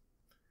one.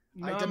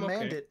 No, I I'm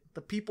demand okay. it.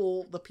 The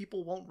people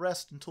won't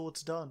rest until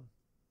it's done.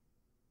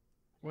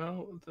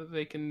 Well,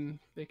 they can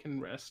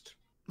rest.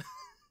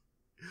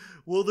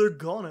 Well, they're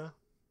gonna.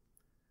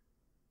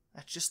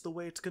 That's just the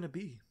way it's gonna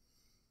be.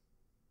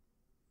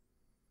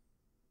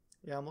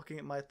 Yeah, I'm looking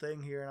at my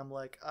thing here and I'm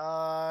like,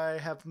 I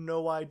have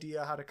no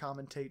idea how to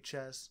commentate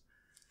chess.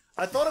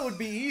 I thought it would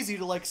be easy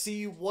to like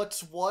see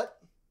what's what,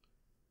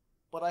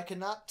 but I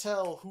cannot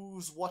tell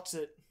who's what's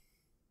it.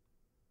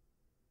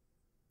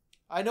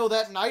 I know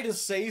that knight is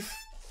safe.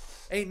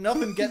 Ain't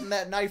nothing getting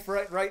that knife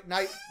knight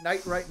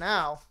right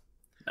now.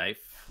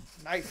 Knife.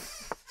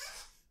 Knife.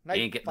 You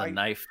ain't getting the fight.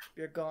 knife.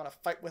 You're gonna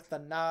fight with the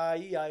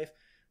knife.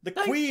 The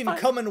Knife queen fight.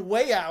 coming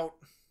way out.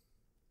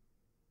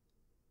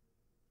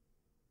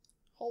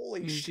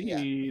 Holy shit.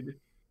 Indeed.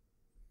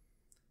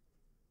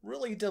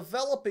 Really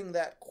developing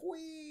that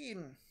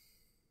queen.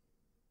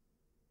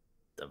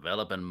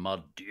 Developing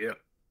my dick.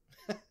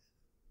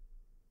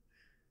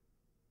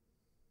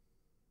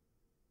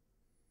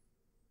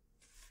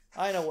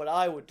 I know what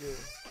I would do,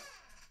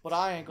 but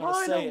I ain't gonna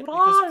I say know it what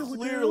I because would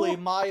clearly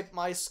do.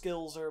 my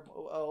skills are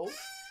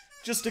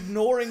just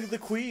ignoring the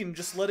queen,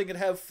 just letting it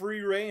have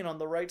free reign on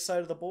the right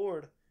side of the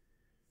board.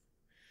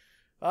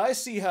 I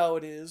see how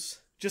it is.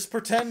 Just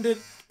pretend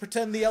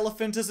the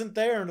elephant isn't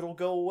there and it'll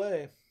go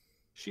away.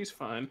 She's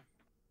fine.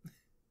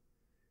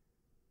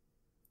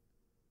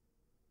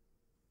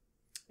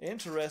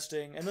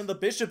 Interesting. And then the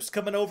bishop's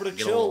coming over to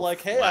Get a chill, little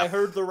like, hey, I flap.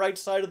 heard the right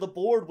side of the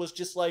board was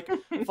just like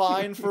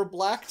fine for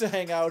black to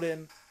hang out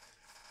in.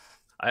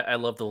 I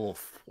love the little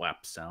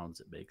flap sounds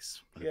it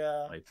makes. when it,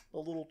 Yeah, like, the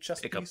little chess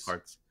pick up piece.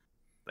 parts.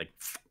 Like,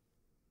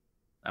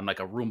 I'm like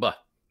a Roomba.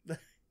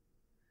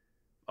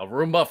 A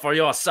Roomba for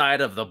your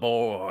side of the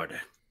board.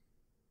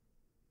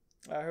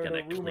 I heard Gonna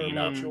a rumor clean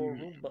about up. your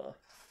Roomba.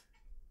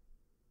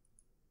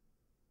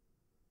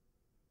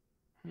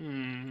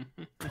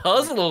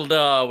 Puzzled,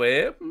 are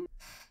we?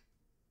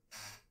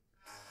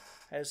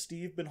 Has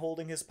Steve been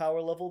holding his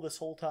power level this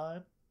whole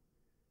time?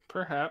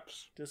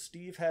 Perhaps. Does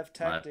Steve have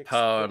My tactics?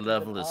 power that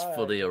level even is I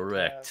fully don't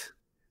erect.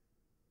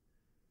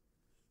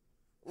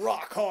 have?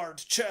 Rock hard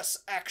chess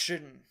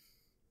action.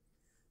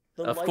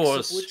 The Of likes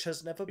course, of which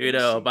has never been You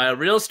know, seen. my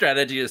real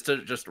strategy is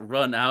to just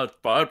run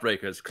out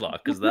Barbreaker's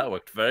clock, because that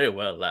worked very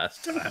well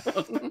last time.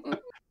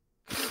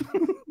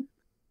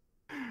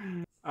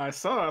 I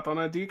saw it on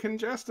a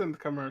decongestant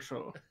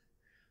commercial.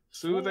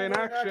 Soothing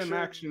Soothing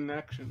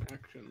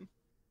action.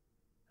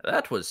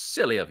 That was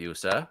silly of you,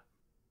 sir.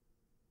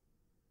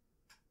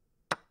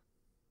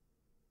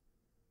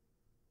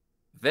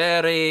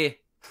 Very,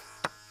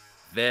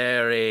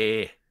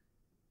 very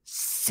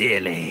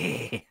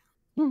silly.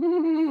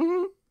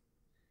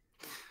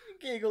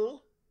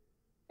 Giggle.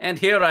 And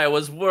here I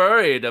was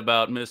worried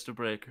about Mr.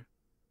 Breaker.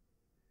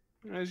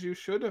 As you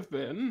should have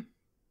been.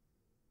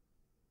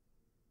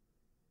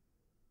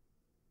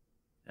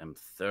 I'm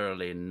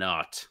thoroughly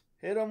not.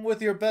 Hit him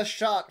with your best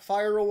shot.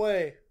 Fire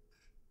away.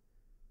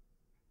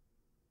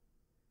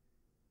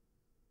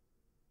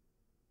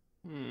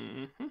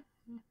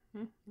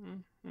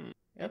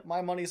 Yep,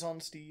 my money's on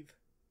Steve.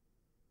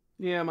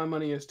 Yeah, my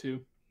money is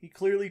too. He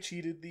clearly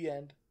cheated the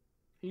end.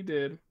 He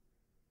did.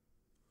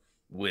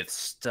 With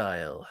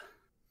style.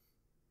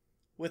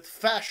 With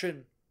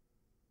fashion.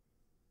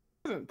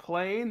 This isn't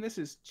playing, this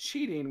is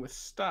cheating with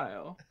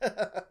style.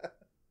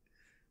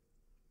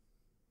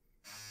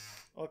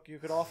 Look, you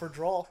could offer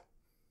draw.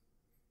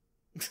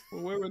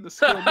 Well, where would the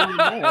skill be in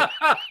that?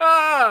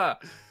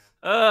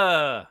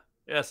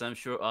 Yes, I'm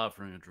sure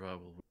offering a draw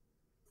will.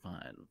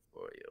 fine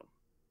for you.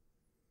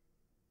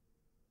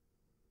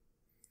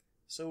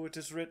 So it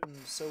is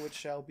written, so it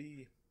shall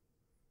be.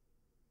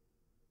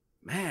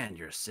 Man,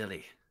 you're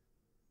silly.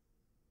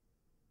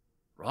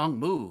 Wrong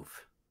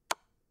move.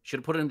 Should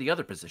have put it in the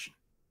other position.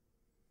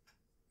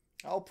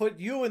 I'll put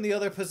you in the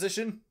other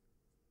position.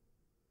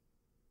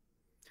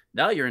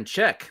 Now you're in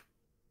check.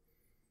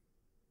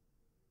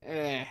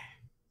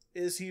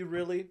 Is he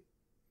really?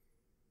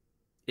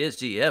 Is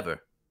he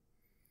ever?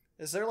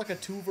 Is there like a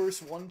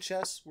 2-versus-1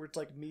 chess where it's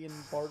like me and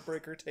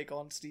Bardbreaker take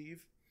on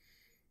Steve?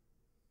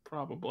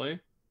 Probably.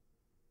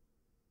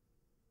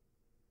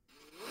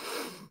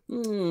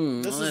 This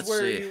is Let's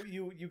where see.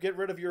 you get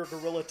rid of your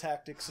guerrilla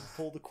tactics and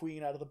pull the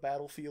queen out of the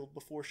battlefield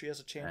before she has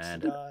a chance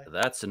And to die.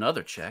 that's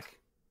another check.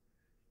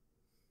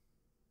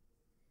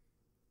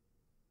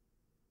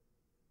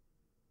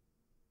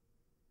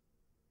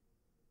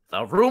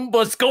 The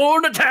Roomba's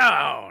going to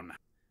town!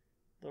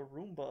 The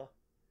Roomba.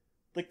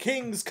 The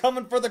king's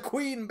coming for the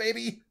queen,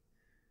 baby!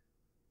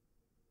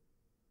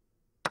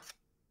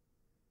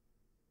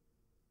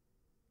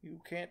 You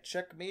can't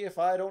check me if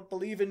I don't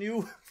believe in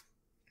you.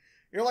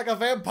 You're like a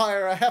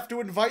vampire. I have to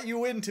invite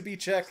you in to be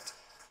checked.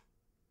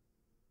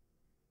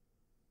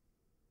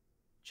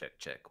 Check,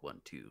 check,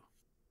 1, 2.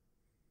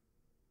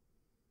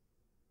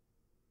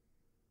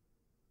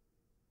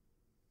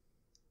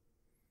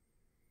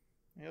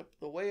 Yep,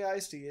 the way I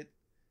see it,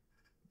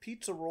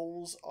 pizza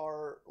rolls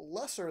are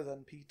lesser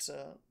than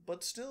pizza,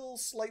 but still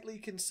slightly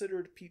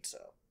considered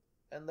pizza,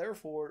 and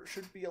therefore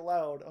should be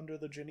allowed under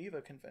the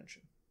Geneva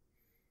Convention.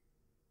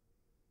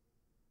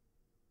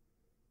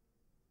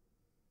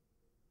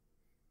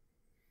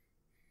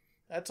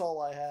 That's all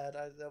I had.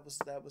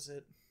 That was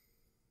it.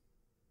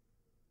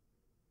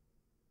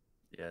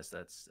 Yes,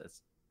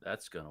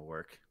 that's gonna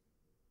work.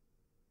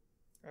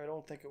 I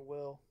don't think it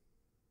will.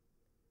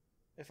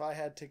 If I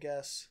had to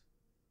guess.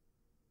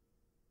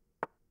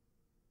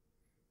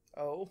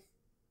 Oh.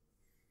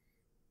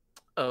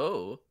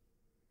 Oh.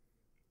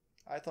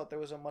 I thought there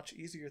was a much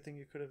easier thing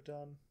you could have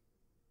done.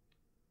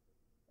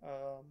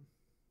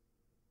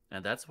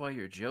 And that's why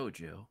you're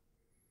JoJo.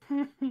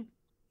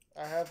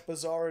 I have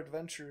bizarre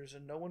adventures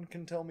and no one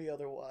can tell me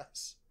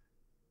otherwise.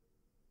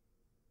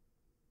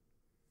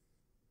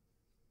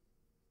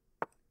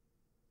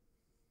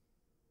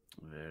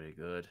 Very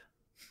good.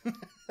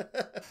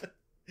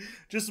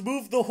 Just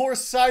move the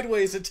horse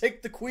sideways and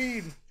take the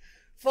queen.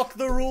 Fuck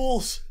the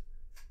rules.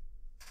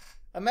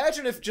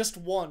 Imagine if just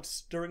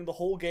once during the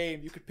whole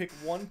game you could pick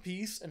one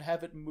piece and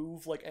have it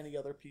move like any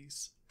other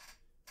piece.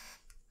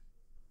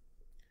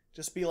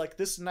 Just be like,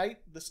 this knight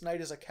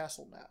is a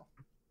castle now.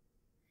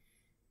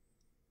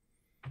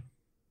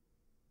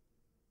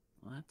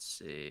 Let's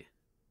see.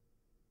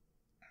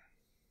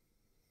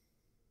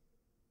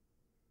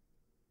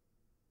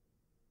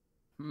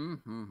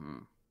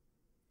 I'm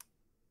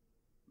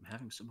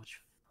having so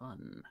much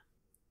fun.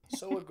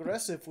 So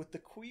aggressive with the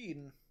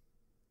queen.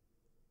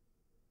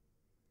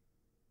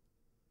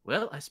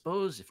 Well, I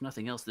suppose, if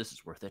nothing else, this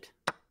is worth it.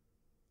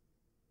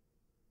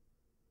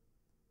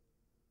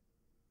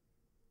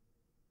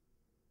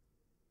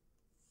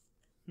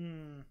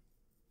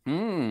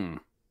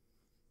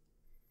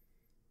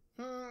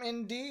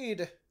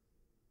 Indeed.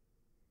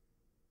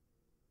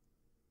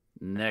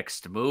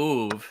 Next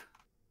move.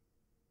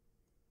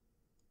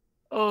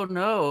 Oh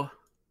no.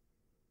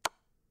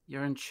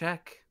 You're in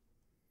check.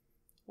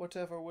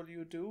 Whatever will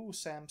you do,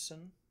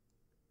 Samson?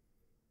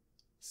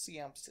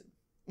 Samson.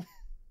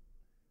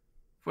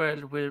 Where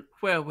will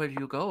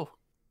you go?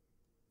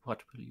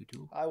 What will you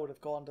do? I would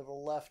have gone to the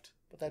left,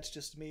 but that's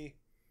just me.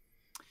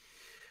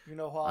 You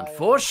know how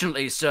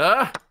Unfortunately,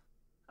 sir,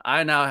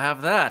 I now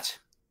have that.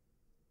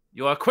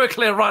 You are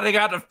quickly running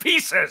out of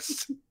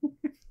pieces.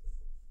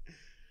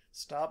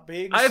 Stop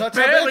being I've such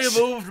barely a bitch.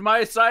 moved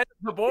my side of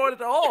the board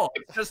at all.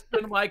 It's just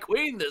been my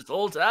queen this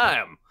whole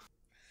time.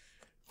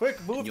 Quick,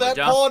 move You were that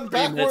down pawn 3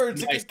 minutes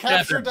backwards. to It my can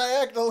capture 7.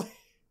 diagonally.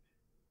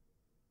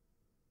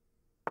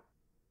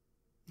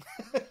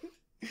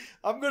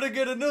 I'm gonna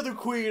get another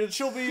queen, and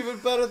she'll be even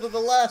better than the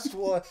last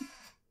one.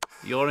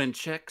 You're in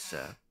check,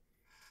 sir.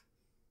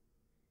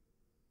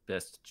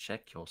 Best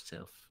check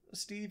yourself.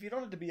 Steve, you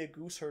don't have to be a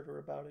goose herder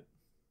about it.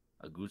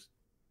 A goose.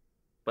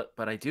 But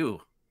I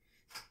do.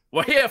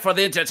 We're here for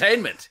the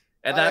entertainment.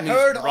 And that I means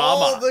heard drama.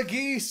 all the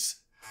geese.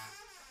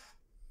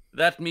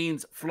 That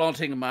means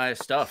flaunting my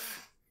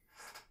stuff.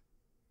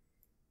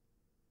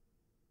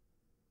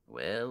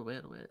 Well.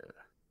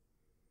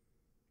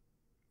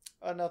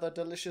 Another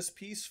delicious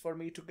piece for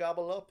me to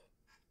gobble up.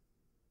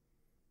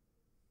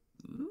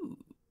 Ooh.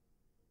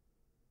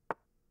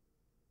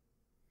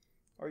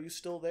 Are you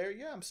still there?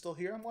 Yeah, I'm still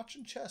here. I'm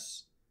watching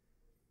chess.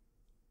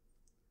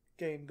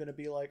 Game gonna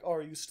be like,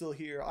 are you still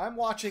here? I'm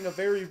watching a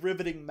very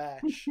riveting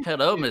match.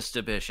 Hello,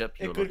 Mr. Bishop.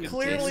 You're It could looking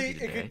tasty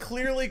today. could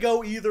clearly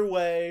go either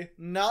way.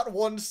 Not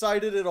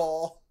one-sided at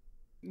all.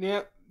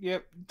 Yep,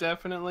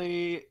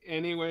 definitely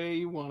any way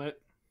you want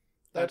it.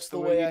 That's the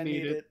way you I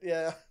need it.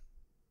 Yeah.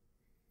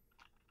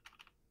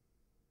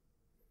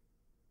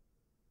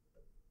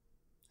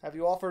 Have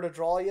you offered a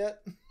draw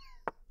yet?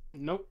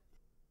 Nope.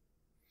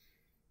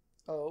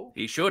 Oh?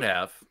 He should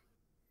have.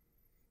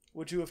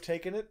 Would you have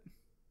taken it?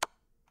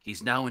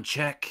 He's now in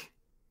check.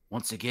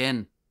 Once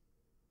again,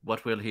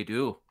 what will he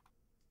do?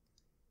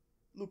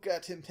 Look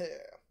at him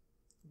here.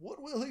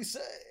 What will he say?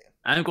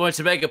 I'm going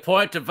to make a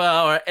point to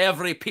devour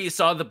every piece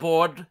on the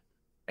board,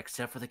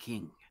 except for the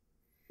king.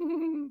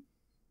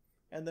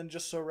 And then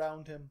just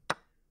surround him.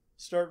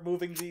 Start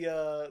moving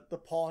the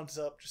pawns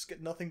up. Just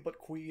get nothing but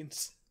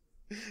queens.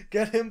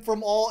 Get him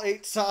from all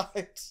 8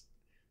 sides.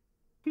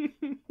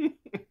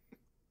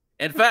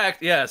 In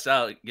fact, yes,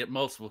 I'll get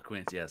multiple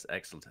queens. Yes,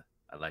 excellent.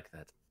 I like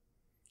that.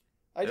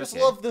 I just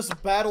Okay. love this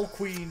battle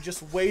queen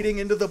just wading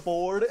into the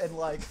board and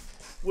like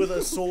with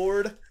a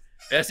sword.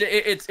 Yes,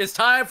 it's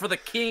time for the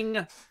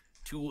king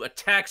to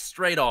attack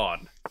straight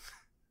on.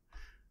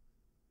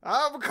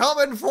 I'm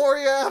coming for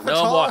you, Avatar.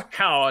 No more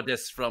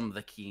cowardice from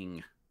the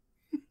king.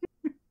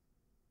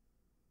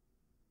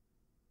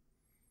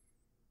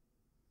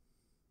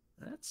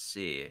 Let's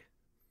see.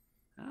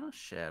 How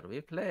shall we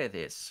play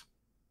this?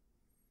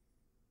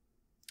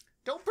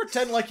 Don't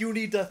pretend like you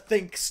need to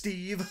think,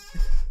 Steve.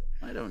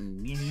 I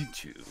don't need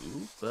to,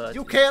 but...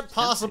 You it's can't tempting.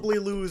 possibly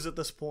lose at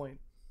this point.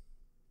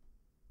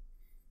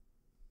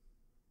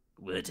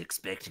 Weren't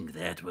expecting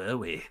that, were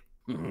we?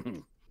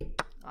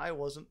 I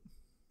wasn't.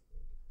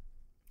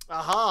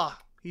 Aha!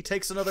 He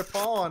takes another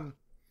pawn.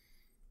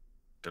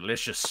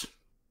 Delicious.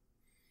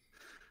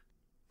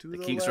 To The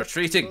the king's left,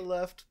 retreating. To the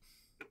left.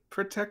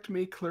 Protect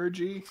me,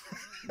 clergy.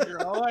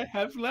 You're all I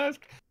have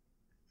left.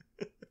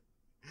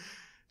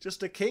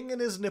 Just a king and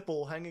his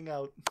nipple hanging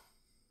out.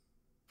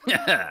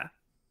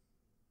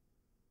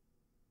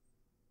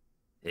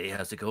 Hey,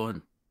 how's it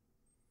going?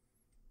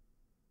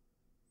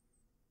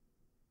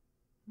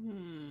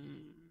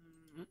 You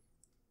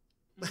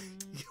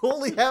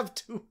only have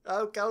 2.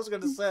 I was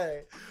gonna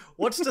say,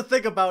 what's to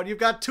think about? You've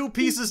got 2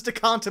 pieces to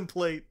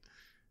contemplate.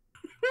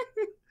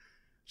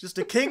 Just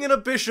a king and a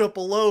bishop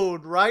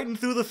alone, riding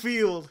through the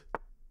field.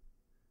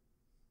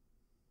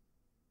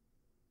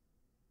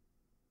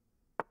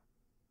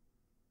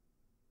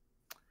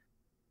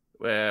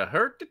 Well,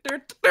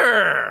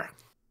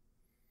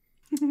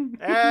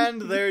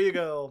 And there you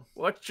go.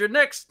 what's your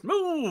next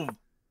move,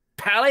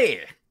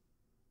 Pally?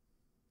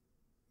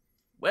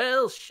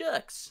 Well,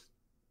 shucks.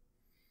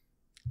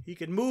 He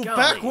can move Golly.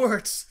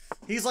 backwards.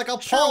 He's like a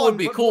pawn. Sure would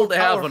be but cool more to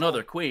have powerful.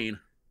 another queen.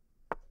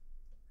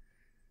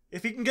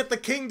 If he can get the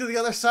king to the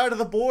other side of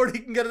the board,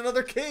 he can get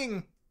another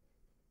king.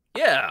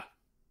 Yeah,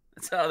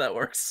 that's how that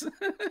works.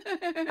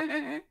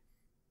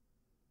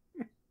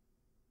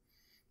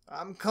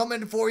 I'm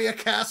coming for you,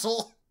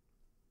 castle.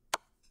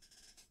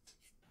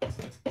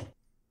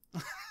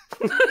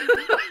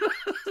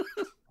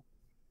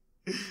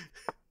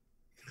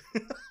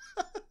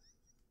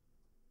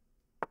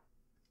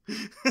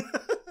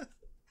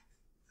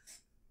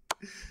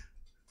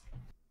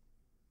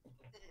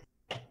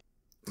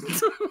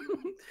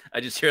 I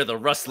just hear the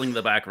rustling in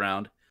the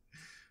background.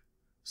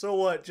 So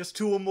what? Just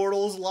 2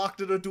 immortals locked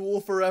in a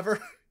duel forever?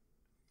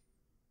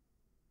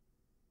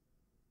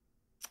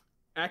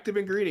 Active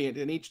ingredient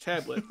in each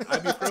tablet.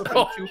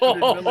 Ibuprofen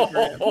 200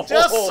 milligrams.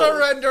 Just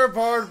surrender,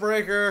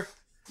 Bardbreaker.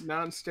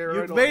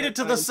 Non-steroidal. You've made it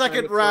to the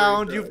second anti-inflammatory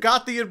round. drug. You've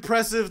got the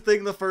impressive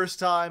thing the first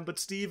time, but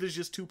Steve is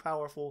just too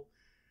powerful.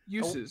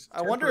 Uses.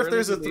 I wonder if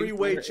there's a temporarily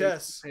 3-way relieve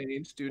chess.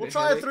 pains due We'll to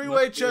try a headache, 3-way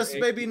muscular chess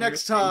ache, maybe ear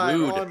next pain,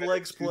 time Rude. on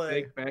Legsplay.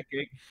 toothache,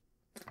 backache,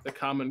 the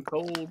common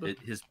cold,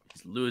 He's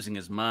losing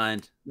his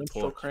mind.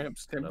 menstrual Poor-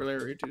 cramps,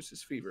 temporarily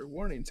reduces fever.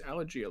 Warnings,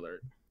 allergy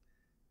alert.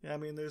 Yeah, I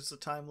mean, there's a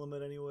time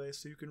limit anyway,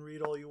 so you can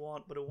read all you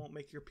want, but it won't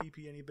make your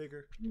pee-pee any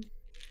bigger. But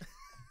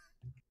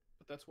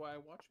that's why I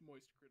watch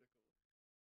Moist Critical.